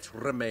many yet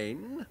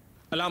remain?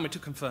 Allow me to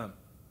confirm.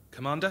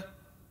 Commander?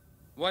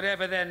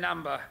 Whatever their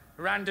number,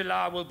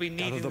 Randalar will be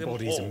needing them all.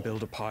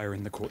 build a pyre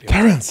in the courtyard.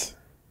 Terrence!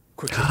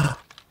 Quickly.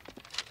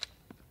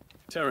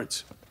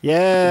 Terrence,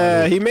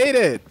 Yeah, he made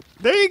it.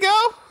 There you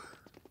go.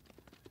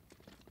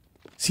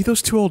 See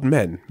those two old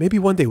men? Maybe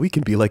one day we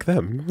can be like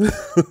them.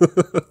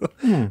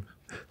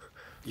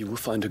 you will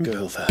find a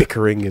girl there.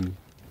 Bickering and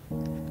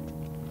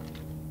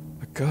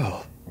A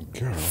girl.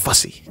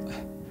 fussy.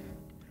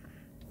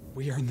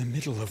 We are in the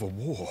middle of a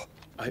war.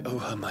 I owe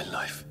her my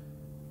life.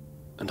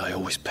 And I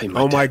always pay my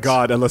Oh my debts.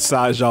 god, and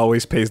Lesage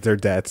always pays their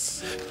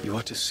debts. You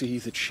are to see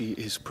that she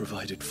is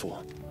provided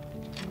for.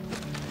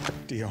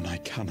 Dion, I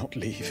cannot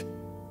leave.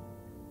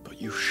 But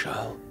you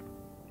shall.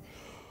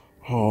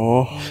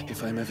 Oh.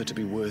 If I'm ever to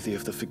be worthy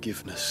of the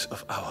forgiveness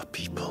of our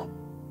people,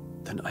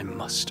 then I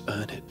must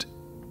earn it.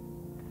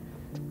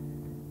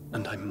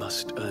 And I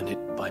must earn it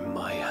by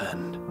my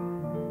hand,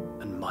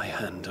 and my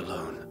hand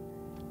alone.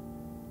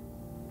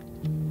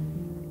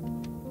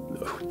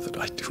 Know that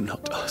I do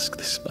not ask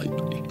this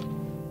lightly.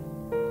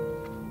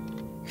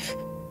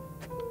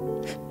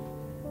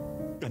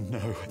 And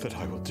know that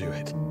I will do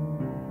it.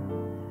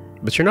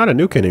 But you're not a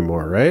nuke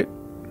anymore, right?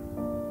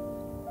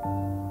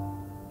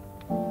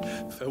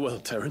 Farewell,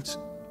 Terrence.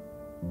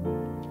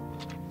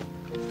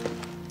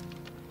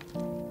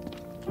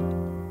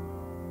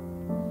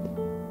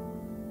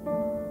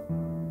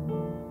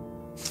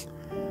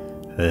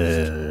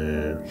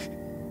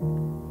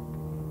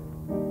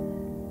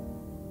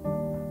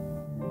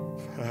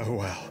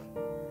 Farewell.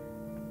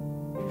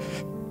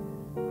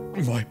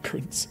 My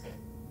prince.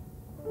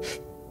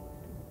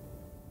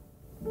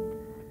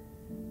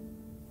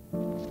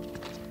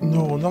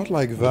 No, not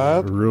like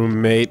that.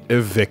 Roommate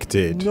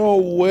evicted. No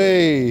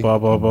way. Ba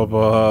ba ba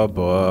ba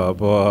ba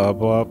ba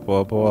ba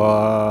ba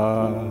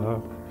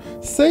ba.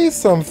 Say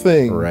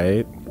something.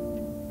 Right?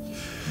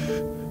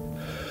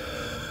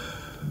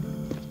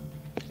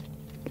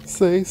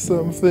 Say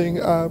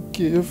something. I'm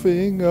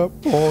giving up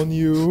on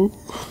you.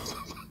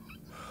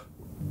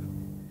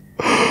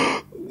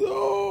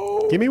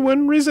 No. Give me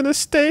one reason to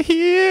stay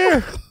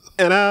here,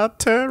 and I'll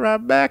turn right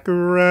back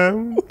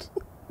around.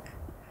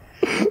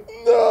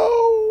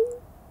 No.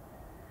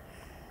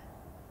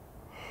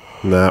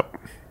 Nah.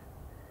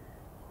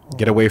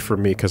 Get away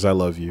from me, because I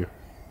love you.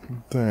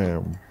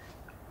 Damn.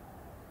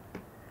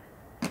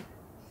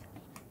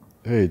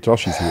 Hey,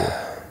 Josh is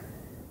here.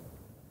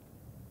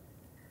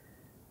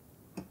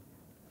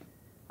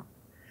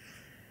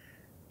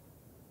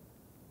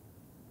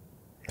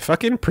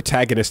 Fucking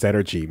protagonist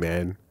energy,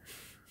 man.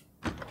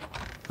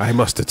 I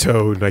must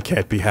atone. I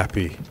can't be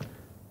happy.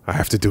 I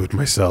have to do it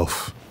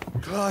myself.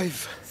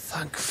 Clive,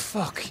 thank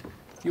fuck.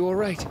 You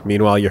alright?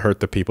 Meanwhile, you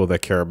hurt the people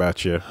that care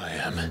about you. I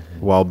am.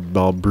 While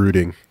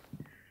brooding.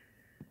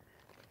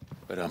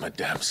 But I'm a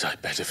damn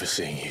sight better for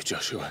seeing you,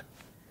 Joshua.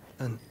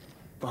 And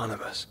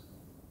Barnabas.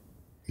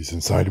 He's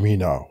inside me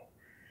now.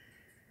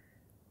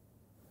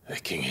 The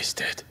king is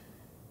dead.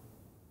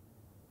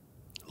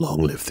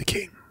 Long live the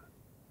king.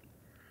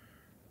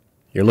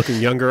 You're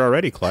looking younger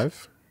already,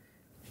 Clive.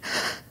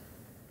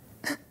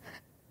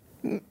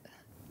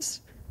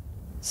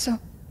 So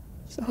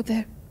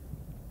they're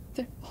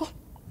all...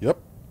 Yep.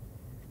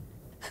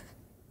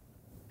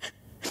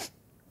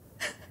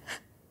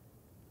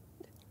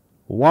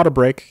 Water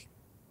break.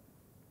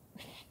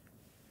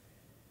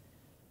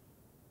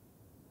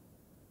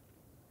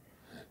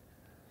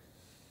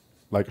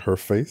 Like her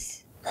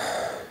face?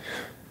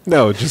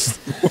 No, just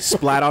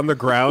splat on the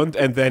ground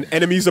and then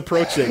enemies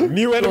approaching.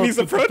 New enemies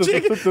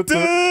approaching. Get some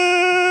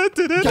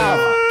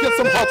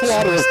hot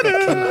water.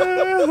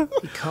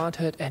 You can't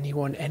hurt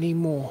anyone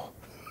anymore.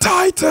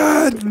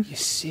 Titan! You're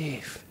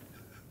safe.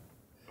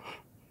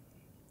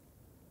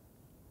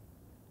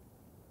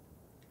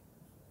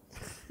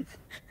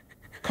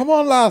 Come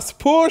on, lass,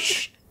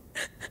 push!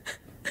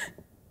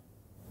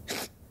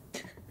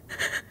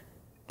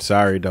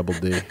 Sorry, Double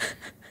D.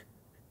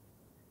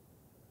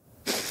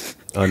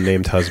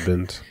 Unnamed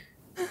husband.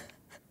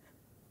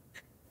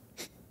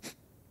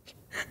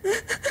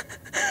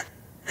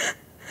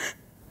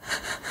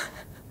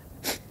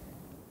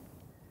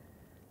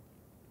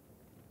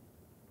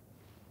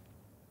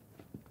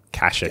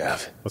 Kashik.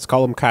 Gav. Let's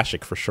call him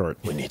Kashik for short.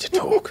 We need to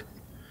talk.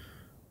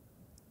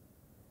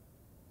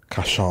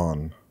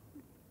 Kashan.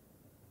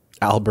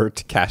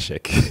 Albert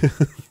Kashik.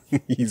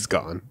 He's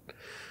gone.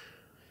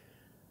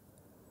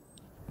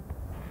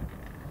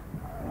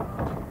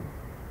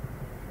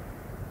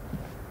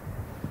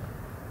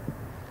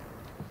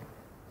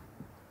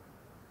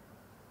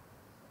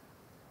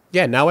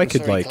 Yeah, now I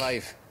could like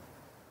Clive.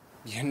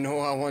 You know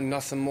I want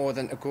nothing more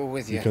than to go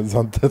with you. You can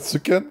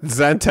Zantetsuken?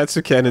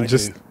 Zantetsuken and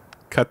just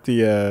cut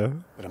the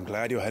But I'm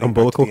glad you're heading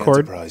umbilical back to the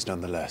cord. Enterprise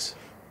nonetheless.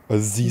 A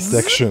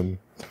Z-section.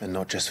 And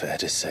not just for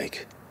Edda's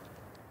sake.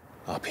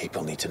 Our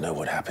people need to know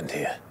what happened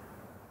here.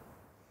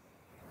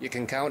 You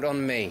can count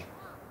on me.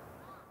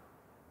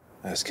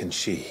 As can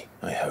she,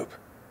 I hope.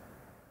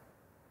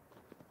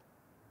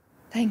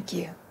 Thank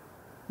you,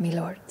 me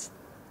lords.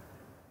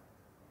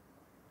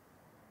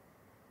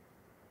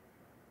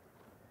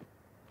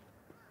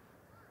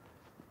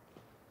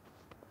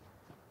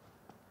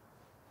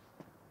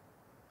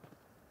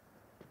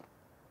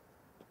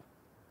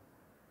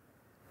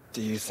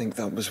 Do you think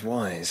that was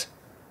wise?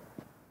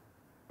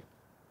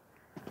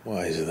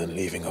 Wiser than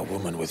leaving a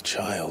woman with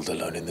child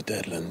alone in the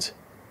Deadlands.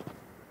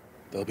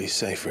 They'll be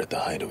safer at the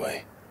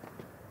hideaway.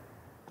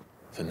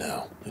 For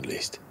now, at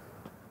least.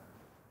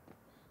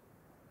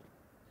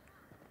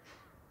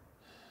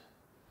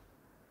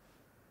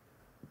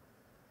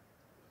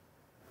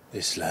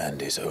 This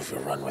land is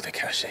overrun with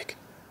Akashic.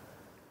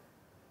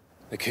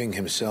 The king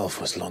himself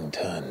was long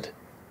turned,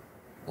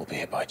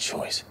 albeit by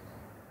choice.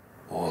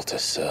 All to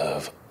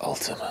serve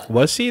Ultima.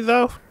 Was he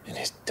though? In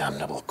his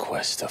damnable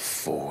quest to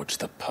forge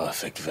the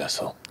perfect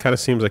vessel. Kind of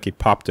seems like he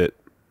popped it.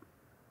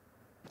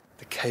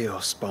 The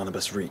chaos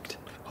Barnabas wreaked.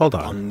 Hold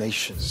on. On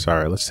nations.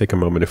 Sorry, let's take a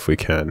moment if we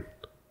can.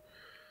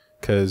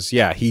 Because,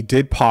 yeah, he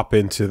did pop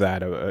into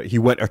that. He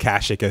went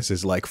Akashic as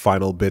his, like,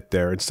 final bit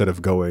there instead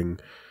of going,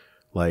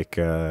 like,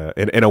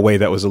 in a way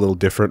that was a little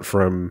different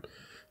from,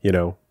 you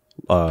know,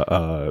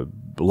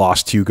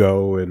 Lost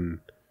Hugo and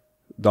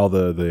all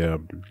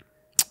the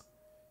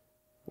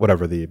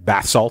whatever, the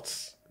bath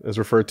salts is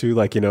referred to.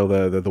 Like, you know,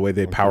 the way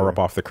they power up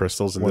off the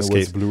crystals. In When this it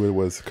was case, blue, it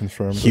was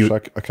confirmed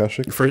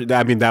Akashic.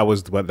 I mean, that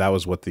was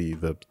what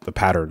the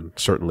pattern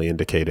certainly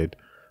indicated.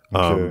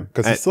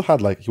 Because he still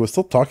had he was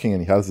still talking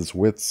and he has his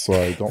wits, so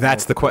I don't.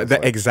 That's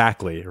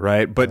exactly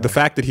right. But the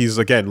fact that he's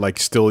again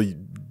still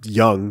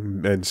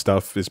young and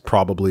stuff is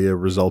probably a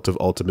result of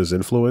Ultima's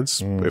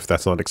influence, if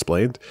that's not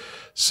explained.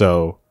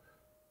 So,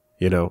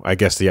 you know, I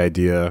guess the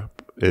idea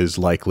is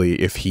likely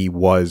if he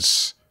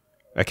was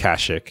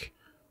Akashic,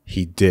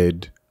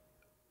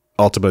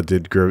 Ultima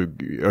did grow,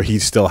 or he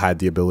still had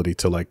the ability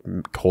to like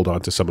hold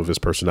on to some of his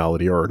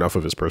personality or enough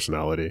of his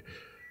personality.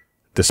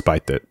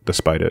 Despite it,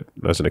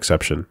 as an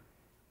exception.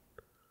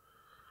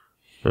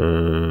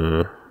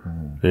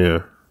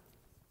 Yeah.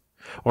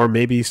 Or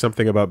maybe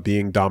something about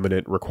being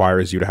dominant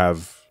requires you to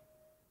have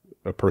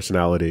a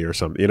personality or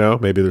something. You know,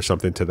 maybe there's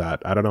something to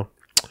that. I don't know.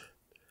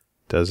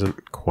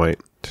 Doesn't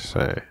quite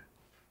say.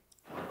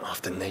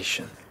 Of the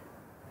nation.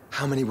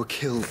 How many were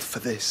killed for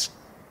this?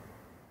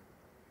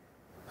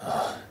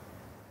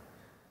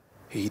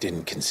 He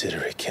didn't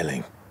consider it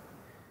killing.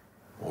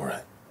 Or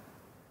a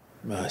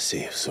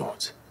mercy of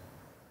sorts.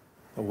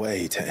 A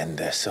way to end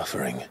their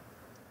suffering.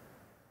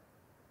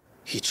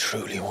 He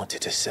truly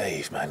wanted to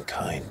save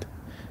mankind,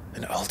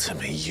 and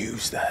ultimately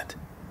use that.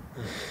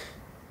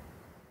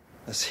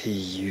 As he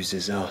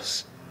uses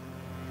us.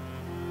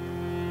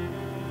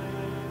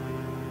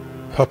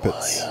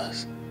 Puppets. Why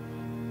us?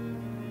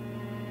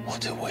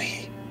 What are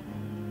we?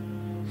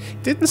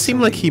 Didn't seem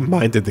like he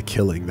minded the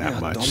killing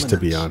that much, to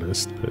be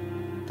honest. But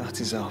That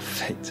is our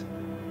fate.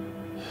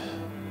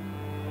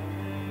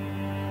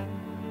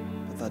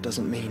 But that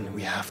doesn't mean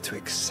we have to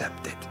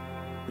accept it,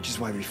 which is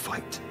why we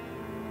fight.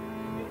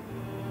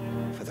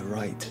 For the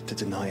right to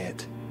deny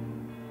it.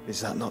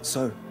 Is that not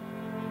so?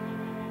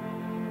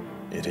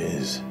 It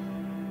is.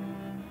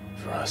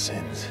 For our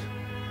sins.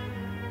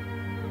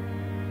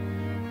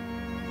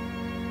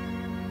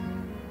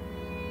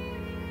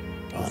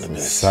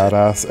 Barnabas.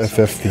 Sad-ass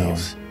FF theme.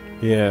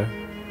 yeah.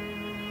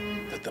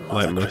 That the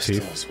mother Leitmotif.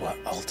 crystals were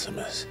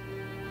Ultimas.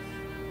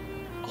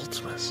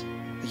 Ultimus,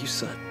 are you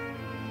certain?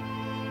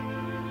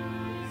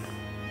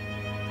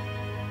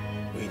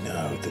 We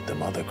know that the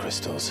mother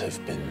crystals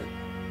have been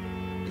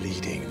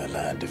leading the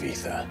land of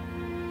ether.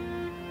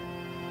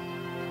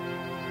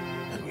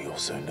 And we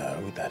also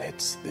know that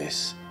it's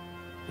this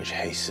which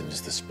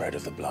hastens the spread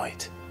of the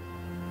blight.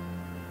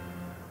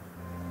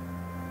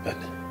 But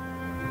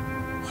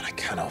what I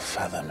cannot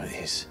fathom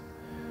is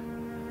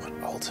what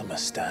Ultima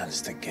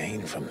stands to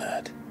gain from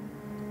that.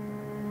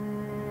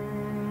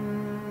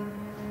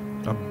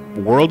 A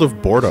world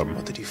of boredom.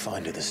 What did you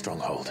find at the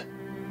stronghold?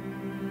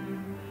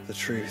 The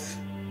truth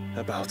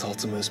about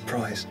Ultima's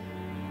prize.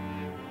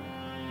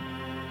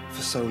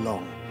 For so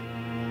long,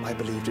 I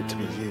believed it to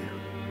be you,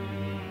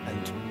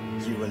 and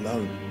you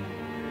alone.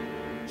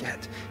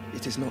 Yet,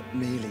 it is not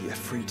merely a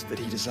fruit that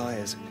he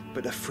desires,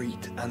 but a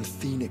fruit and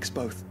phoenix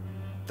both.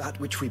 That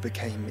which we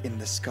became in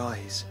the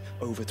skies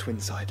over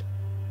Twinside.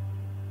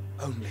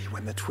 Only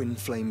when the twin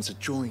flames are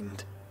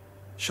joined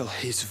shall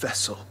his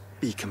vessel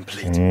be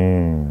complete.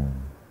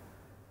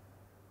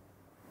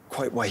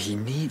 Quite why he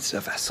needs a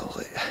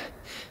vessel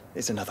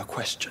is another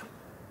question.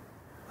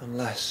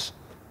 Unless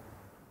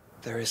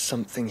there is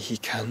something he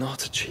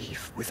cannot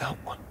achieve without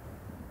one.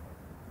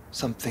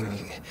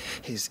 Something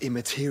his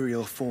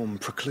immaterial form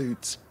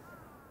precludes.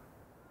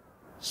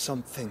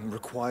 Something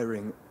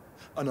requiring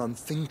an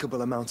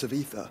unthinkable amount of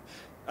ether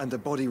and a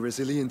body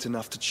resilient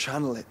enough to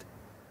channel it.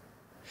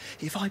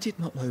 If I did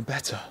not know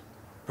better,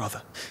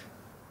 brother,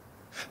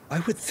 I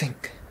would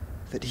think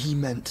that he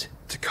meant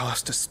to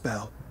cast a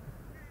spell.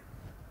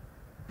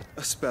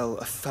 A spell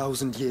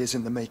 1,000 years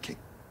in the making.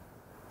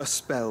 A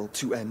spell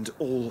to end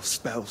all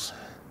spells.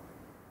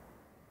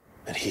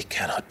 And he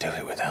cannot do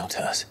it without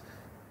us.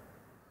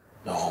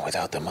 Nor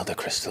without the mother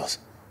crystals.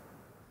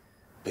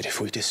 But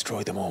if we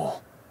destroy them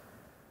all,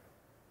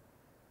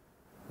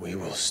 we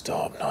will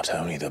stop not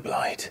only the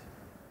blight,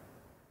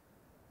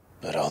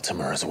 but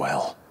Ultima as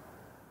well.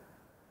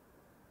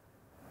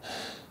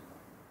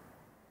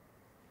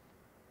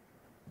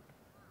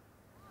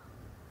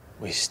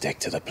 We stick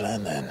to the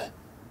plan then.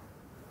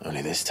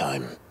 Only this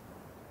time,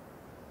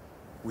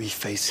 we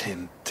face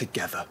him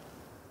together.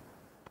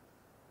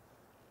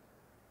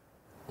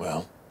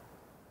 Well,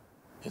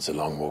 it's a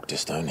long walk to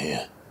Stone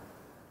here.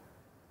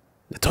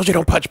 I told you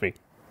don't punch me.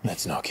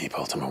 Let's not keep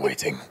Ultima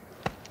waiting.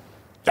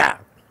 Ah.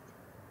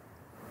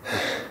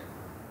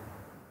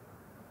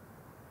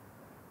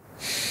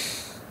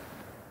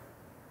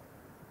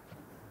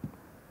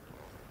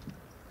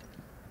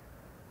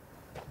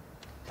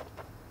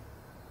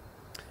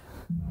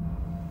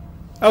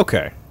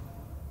 Okay.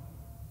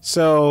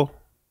 So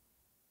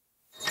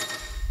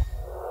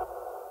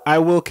I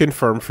will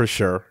confirm for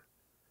sure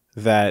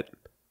that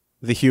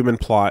the human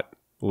plot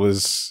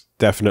was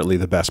definitely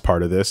the best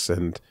part of this,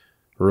 and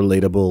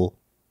relatable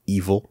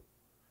evil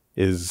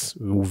is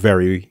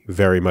very,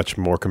 very much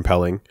more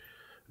compelling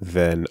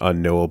than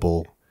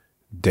unknowable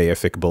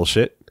deific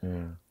bullshit.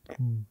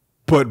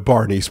 But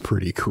Barney's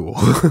pretty cool.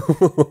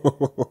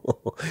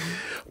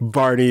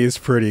 Barney is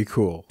pretty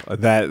cool.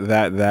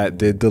 That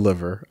did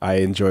deliver. I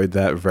enjoyed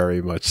that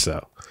very much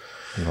so.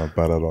 Not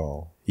bad at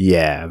all.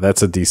 Yeah,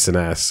 that's a decent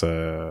ass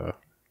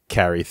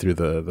carry through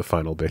the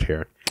final bit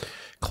here.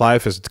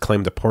 Clive has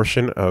claimed a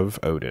portion of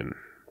Odin.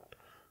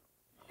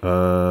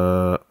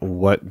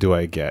 What do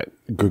I get?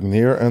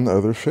 Gugnir and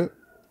other shit.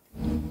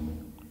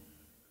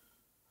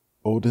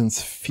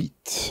 Odin's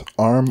feet,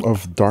 arm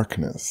of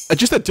darkness.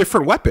 Just a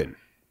different weapon.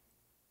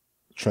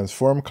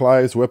 Transform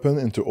Clive's weapon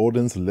into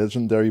Odin's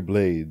legendary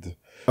blade.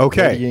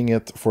 Okay. Readying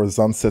it for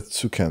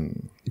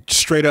Zansetsuken.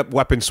 Straight up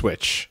weapon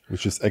switch.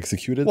 Which is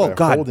executed Well, by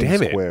God holding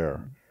damn it.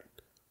 square.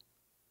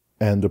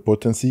 And the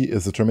potency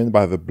is determined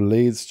by the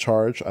blade's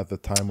charge at the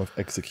time of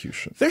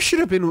execution. There should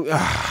have been...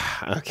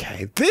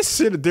 okay.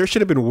 There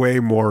should have been way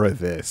more of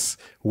this.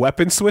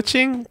 Weapon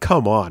switching?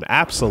 Come on.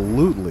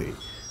 Absolutely.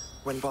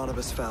 When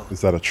Barnabas fell,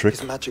 Is that a trick?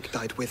 his magic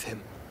died with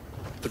him.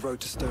 The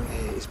road to Stone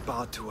here is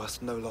barred to us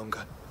no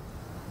longer.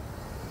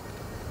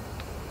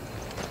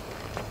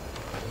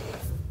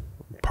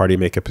 Party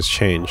makeup has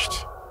changed.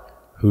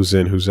 Who's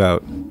in, who's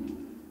out?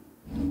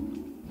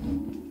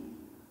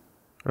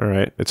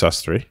 Alright, it's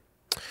us three.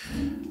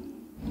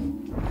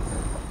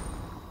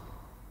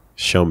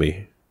 Show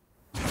me.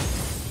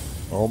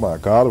 Oh my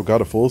god, we've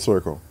got a full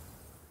circle.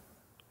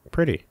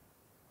 Pretty.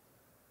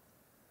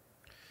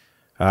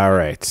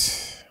 Alright.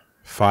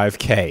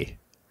 5K.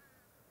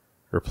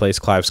 Replace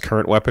Clive's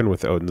current weapon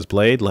with Odin's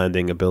Blade.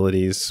 Landing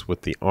abilities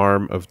with the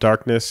Arm of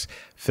Darkness.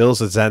 Fills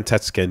the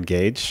Zantetsuken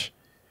gauge.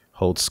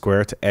 Hold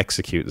square to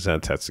execute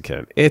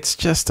Zantetsuken. It's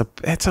just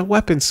it's a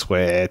weapon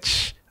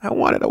switch. I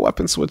wanted a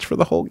weapon switch for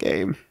the whole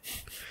game.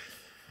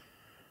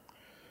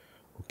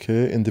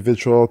 Okay,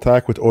 individual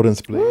attack with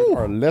Odin's Blade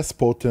are less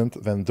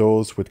potent than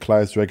those with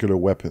Clive's regular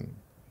weapon.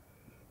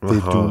 They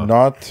do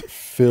not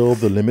fill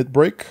the limit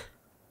break.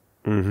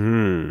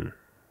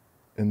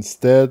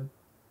 Instead,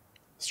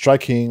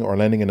 striking or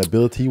landing an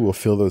ability will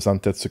fill the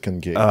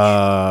Zantetsuken gauge.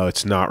 Oh,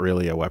 it's not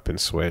really a weapon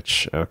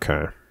switch.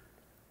 Okay.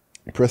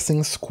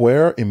 Pressing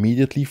square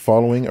immediately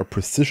following a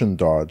precision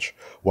dodge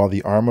while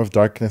the Arm of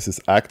Darkness is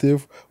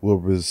active will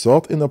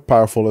result in a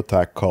powerful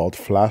attack called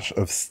Flash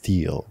of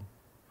Steel.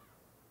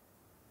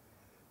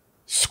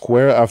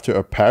 Square after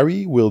a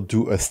parry will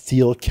do a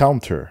steel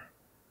counter.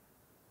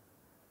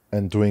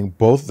 And doing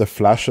both the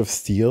Flash of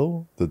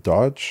Steel, the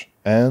dodge,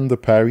 and the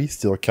parry,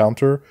 steel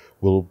counter,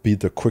 will be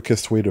the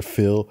quickest way to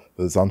fill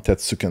the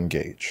Zantetsuken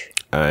gauge.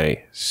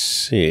 I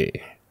see.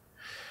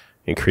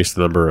 Increase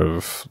the number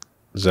of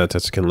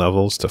Zantetsuken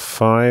levels to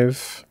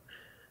 5.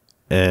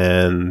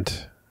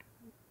 And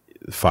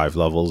 5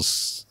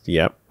 levels.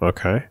 Yep,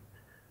 okay.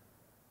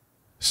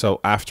 So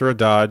after a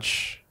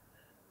dodge,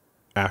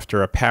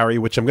 after a parry,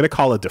 which I'm going to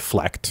call a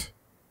deflect,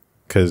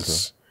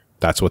 because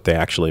that's what they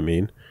actually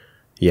mean.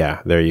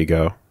 Yeah, there you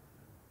go.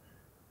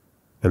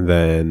 And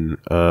then,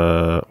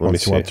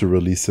 once you want to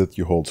release it,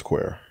 you hold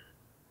square.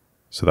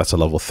 So that's a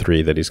level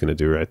 3 that he's going to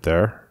do right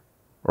there.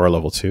 Or a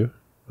level 2,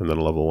 and then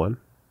a level 1.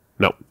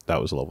 No,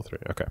 that was a level 3.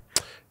 Okay.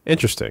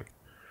 Interesting.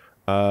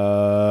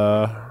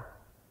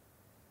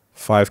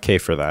 5k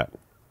for that.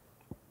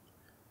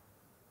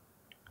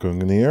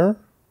 Gungnir.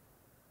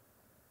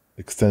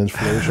 Extended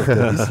flourish of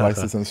deadly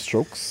slices and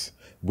strokes,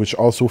 which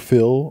also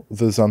fill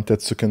the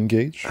Zantetsuken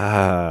gauge.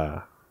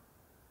 Ah.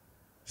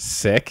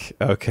 Sick.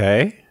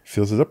 Okay.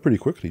 Fills it up pretty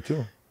quickly,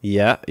 too.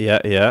 Yeah.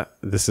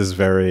 This is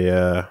very...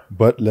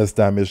 but less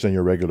damage than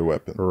your regular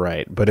weapon.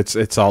 Right. But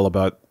it's all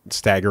about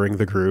staggering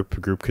the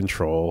group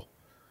control.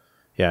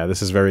 Yeah,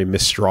 this is very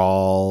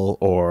Mistral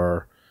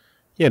or,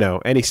 you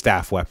know, any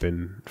staff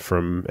weapon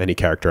from any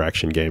character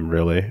action game,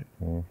 really.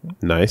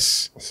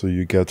 Nice. So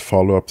you get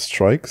follow-up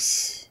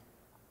strikes.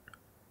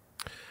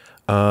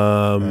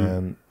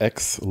 And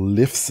X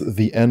lifts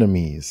the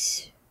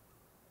enemies.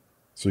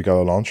 So you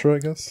got a launcher, I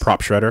guess?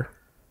 Prop shredder.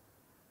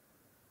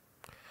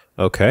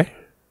 Okay.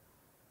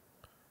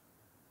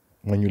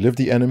 When you lift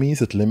the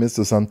enemies, it limits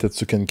the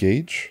Zantetsuken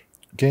gauge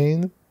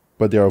gain,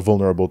 but they are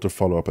vulnerable to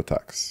follow-up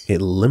attacks.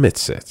 It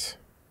limits it.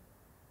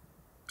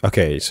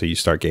 Okay, so you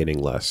start gaining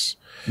less.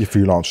 If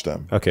you launch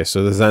them. Okay,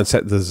 so the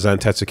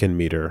Zantetsuken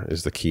meter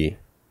is the key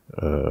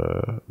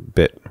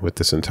bit with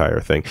this entire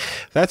thing.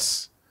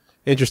 That's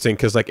interesting,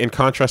 because like in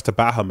contrast to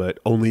Bahamut,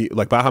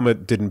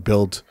 Bahamut didn't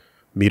build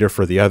meter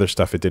for the other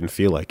stuff. It didn't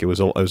feel like it was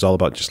all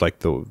about just like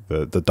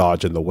the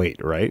dodge and the weight,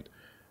 right?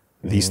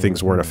 These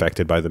things weren't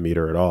affected by the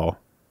meter at all.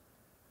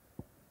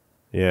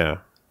 Yeah.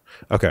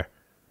 Okay.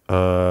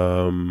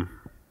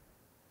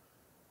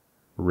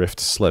 Rift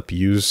slip.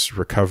 Use to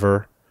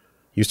recover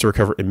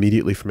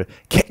immediately from it.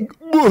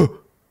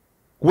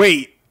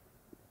 Wait.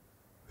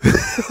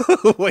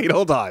 Wait,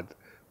 hold on.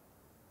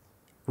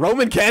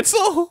 Roman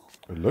cancel?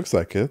 It looks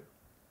like it.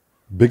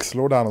 Big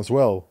slowdown as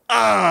well.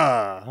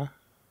 Ah.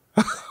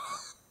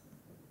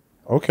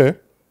 Okay.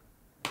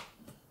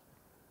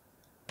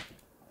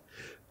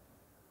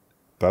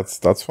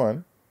 That's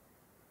fine.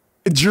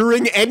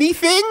 During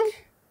anything?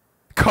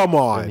 Come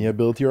on. Any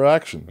ability or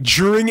action.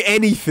 During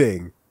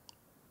anything.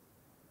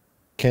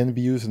 Can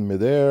be used in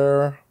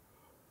midair.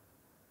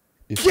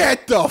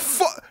 Get the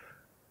fuck.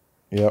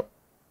 Yep.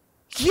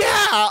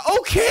 Yeah,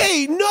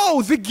 okay.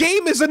 No, the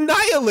game is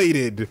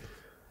annihilated.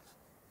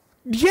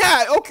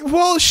 Yeah, okay,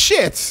 well,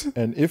 shit.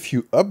 And if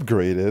you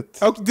upgrade it...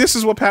 Oh, this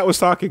is what Pat was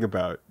talking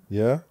about.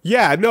 Yeah?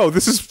 Yeah, no,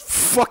 this is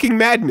fucking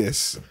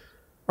madness.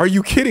 Are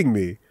you kidding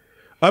me?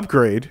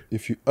 Upgrade.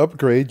 If you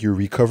upgrade, you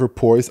recover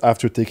poise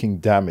after taking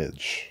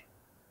damage.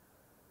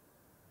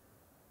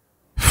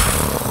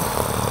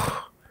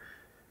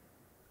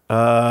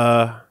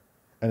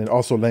 And it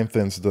also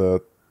lengthens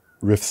the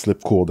Rift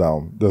Slip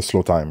cooldown. The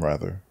slow time,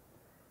 rather.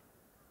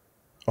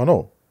 Oh,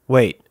 no.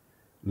 Wait.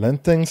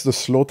 Lengthens the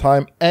slow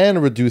time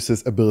and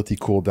reduces ability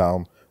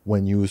cooldown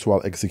when used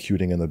while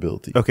executing an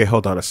ability. Okay,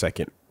 hold on a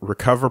second.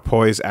 Recover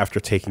poise after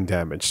taking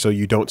damage, so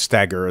you don't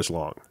stagger as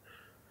long.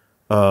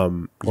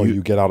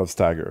 You get out of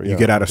stagger. You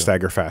get out of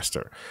stagger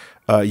faster.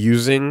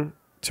 Using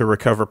to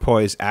recover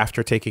poise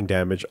after taking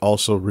damage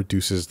also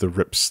reduces the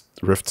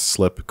Rift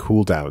Slip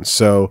cooldown,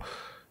 so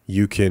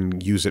you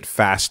can use it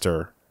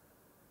faster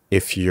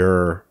if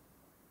you're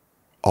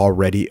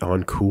already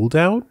on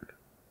cooldown.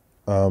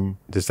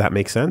 Does that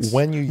make sense?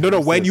 When you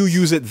when you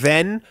use it,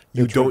 then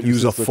you don't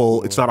use a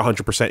full. It's not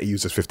 100%. It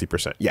uses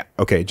 50%. Yeah.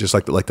 Okay. Just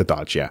like the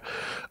dodge. Yeah.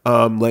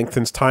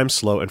 Lengthens time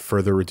slow and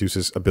further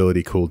reduces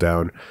ability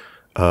cooldown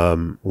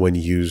when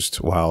used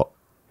while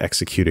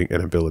executing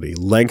an ability.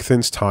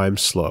 Lengthens time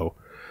slow.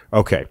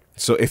 Okay.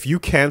 So if you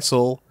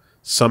cancel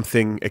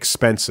something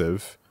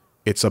expensive,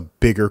 it's a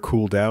bigger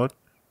cooldown.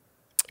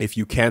 If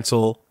you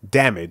cancel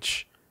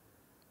damage,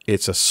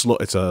 it's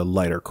a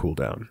lighter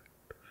cooldown.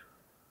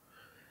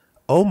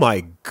 Oh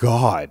my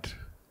god.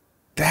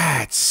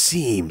 That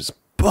seems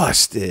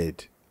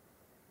busted.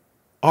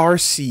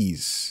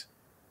 RCs.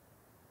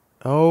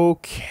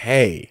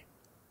 Okay.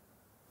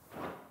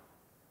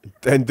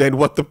 And then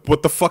what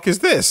the fuck is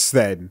this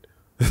then?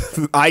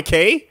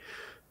 IK?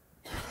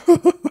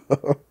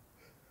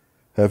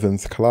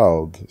 Heaven's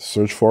Cloud.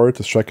 Search for it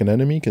to strike an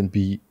enemy can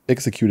be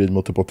executed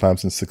multiple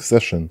times in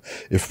succession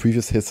if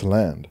previous hits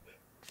land.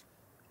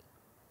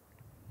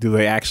 Do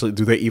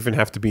they even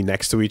have to be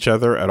next to each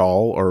other at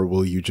all, or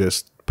will you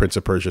just Prince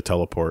of Persia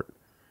teleport?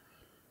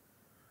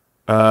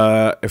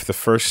 If the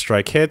first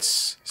strike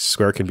hits,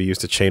 square can be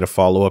used to chain a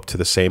follow-up to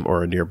the same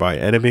or a nearby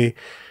enemy.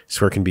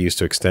 Square can be used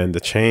to extend the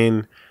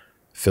chain.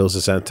 Fills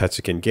his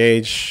antithetic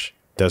engage.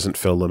 Doesn't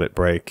fill limit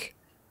break.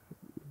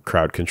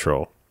 Crowd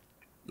control.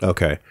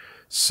 Okay.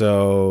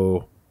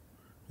 So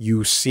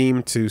you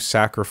seem to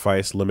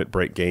sacrifice limit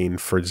break gain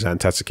for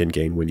Xantetsuken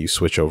gain when you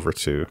switch over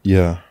to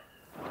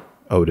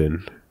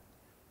Odin.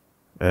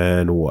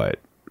 And what?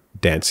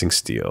 Dancing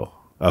Steel.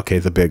 Okay,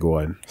 the big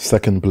one.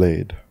 Second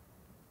Blade.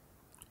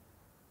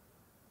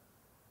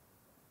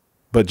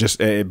 But just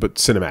but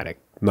cinematic,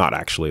 not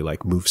actually like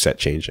moveset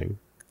changing.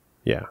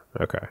 Yeah,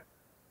 okay.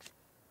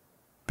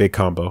 Big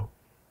combo.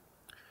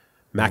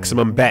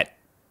 Maximum bet.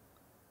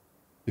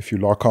 If you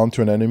lock on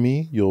to an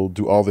enemy, you'll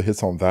do all the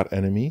hits on that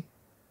enemy.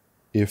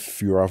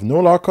 If you have no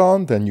lock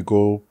on, then you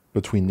go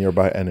between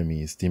nearby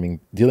enemies,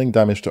 dealing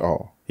damage to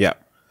all. Yeah.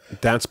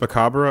 Dance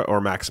Macabre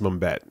or Maximum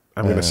Bet.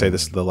 I'm going to say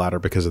this is the latter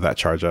because of that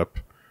charge up.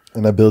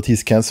 An ability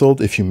is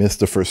cancelled if you miss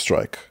the first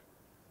strike.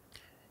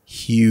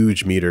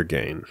 Huge meter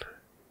gain.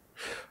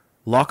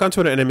 Lock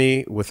onto an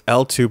enemy with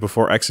L2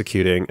 before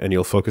executing, and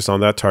you'll focus on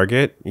that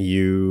target.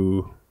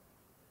 You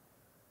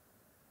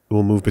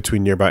will move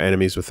between nearby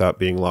enemies without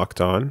being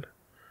locked on.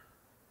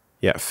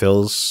 Yeah,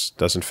 fills,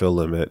 doesn't fill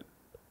limit.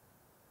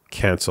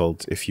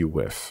 Cancelled if you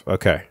whiff.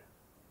 Okay.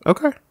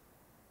 Okay.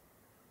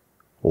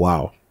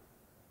 Wow.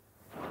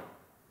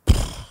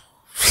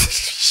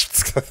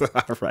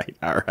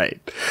 All right.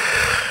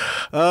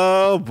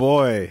 Oh,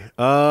 boy.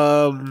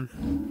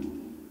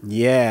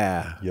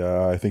 Yeah.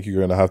 Yeah, I think you're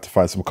going to have to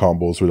find some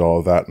combos with all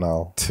of that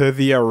now. To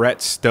the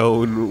Arret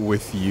Stone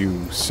with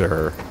you,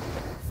 sir.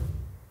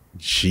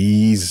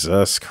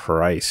 Jesus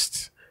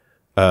Christ.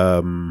 That's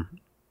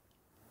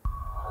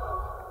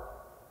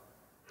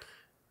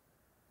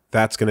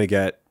going to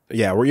get...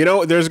 Yeah, well, you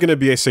know, there's going to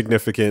be a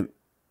significant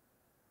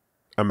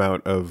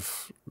amount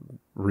of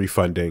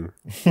refunding.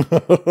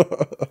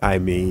 I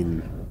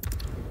mean...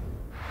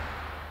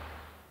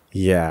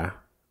 Yeah.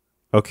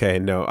 Okay,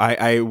 no.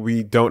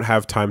 We don't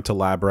have time to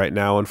lab right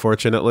now,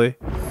 unfortunately.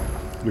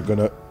 You're going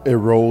to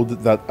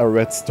erode that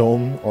Arret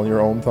Stone on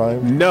your own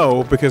time?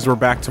 No, because we're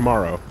back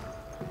tomorrow.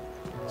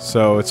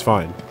 So it's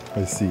fine.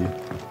 I see.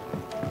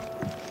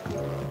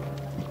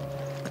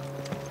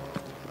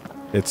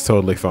 It's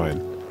totally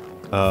fine.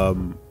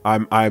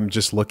 I'm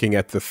just looking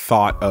at the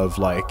thought of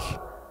like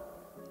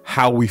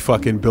how we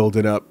fucking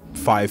building up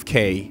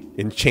 5K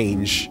in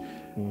change,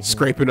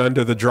 scraping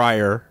under the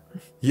dryer.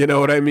 You know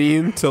what I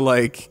mean? To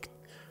like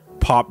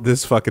pop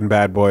this fucking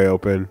bad boy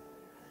open.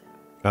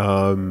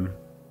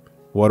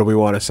 What do we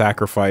want to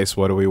sacrifice?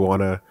 What do we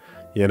want to,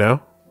 you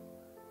know?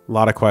 A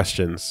lot of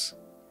questions.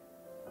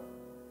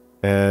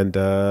 And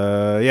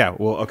yeah,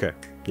 well, okay.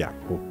 Yeah,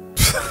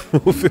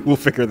 we'll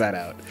figure that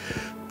out.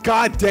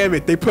 God damn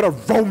it, they put a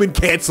Roman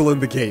cancel in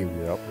the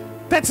game. Yep.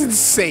 That's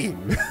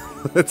insane.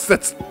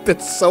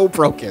 that's so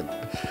broken.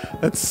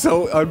 That's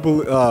so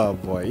unbelievable. Oh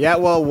boy. Yeah,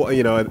 well,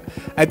 you know,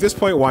 at this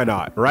point, why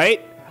not, right?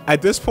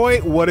 At this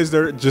point, what is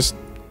there? Just,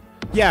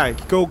 yeah,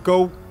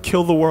 go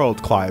kill the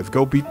world, Clive.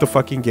 Go beat the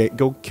fucking game.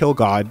 Go kill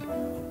God.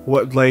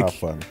 What, like,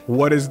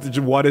 what is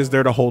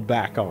there to hold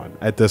back on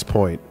at this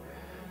point?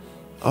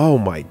 Oh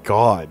my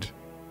god.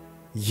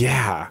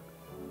 Yeah.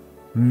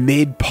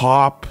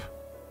 Mid-pop,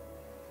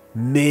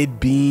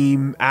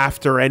 mid-beam,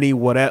 after any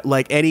whatever,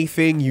 like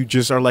anything, you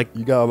just are like...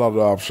 You got a lot of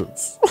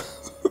options.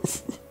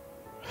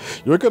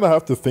 You're gonna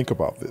have to think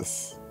about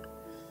this.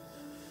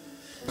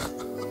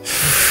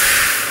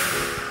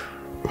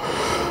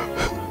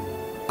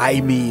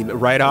 I mean,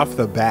 right off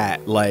the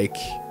bat, like...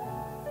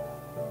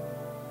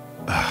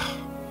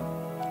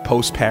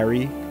 post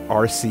parry,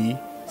 RC,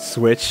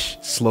 switch,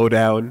 slow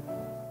down,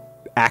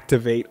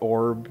 activate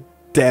orb,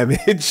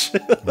 damage.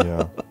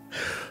 Yeah.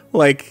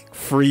 Like,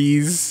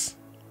 freeze.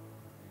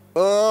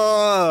 All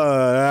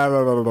right.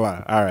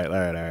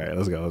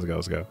 Let's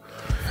go.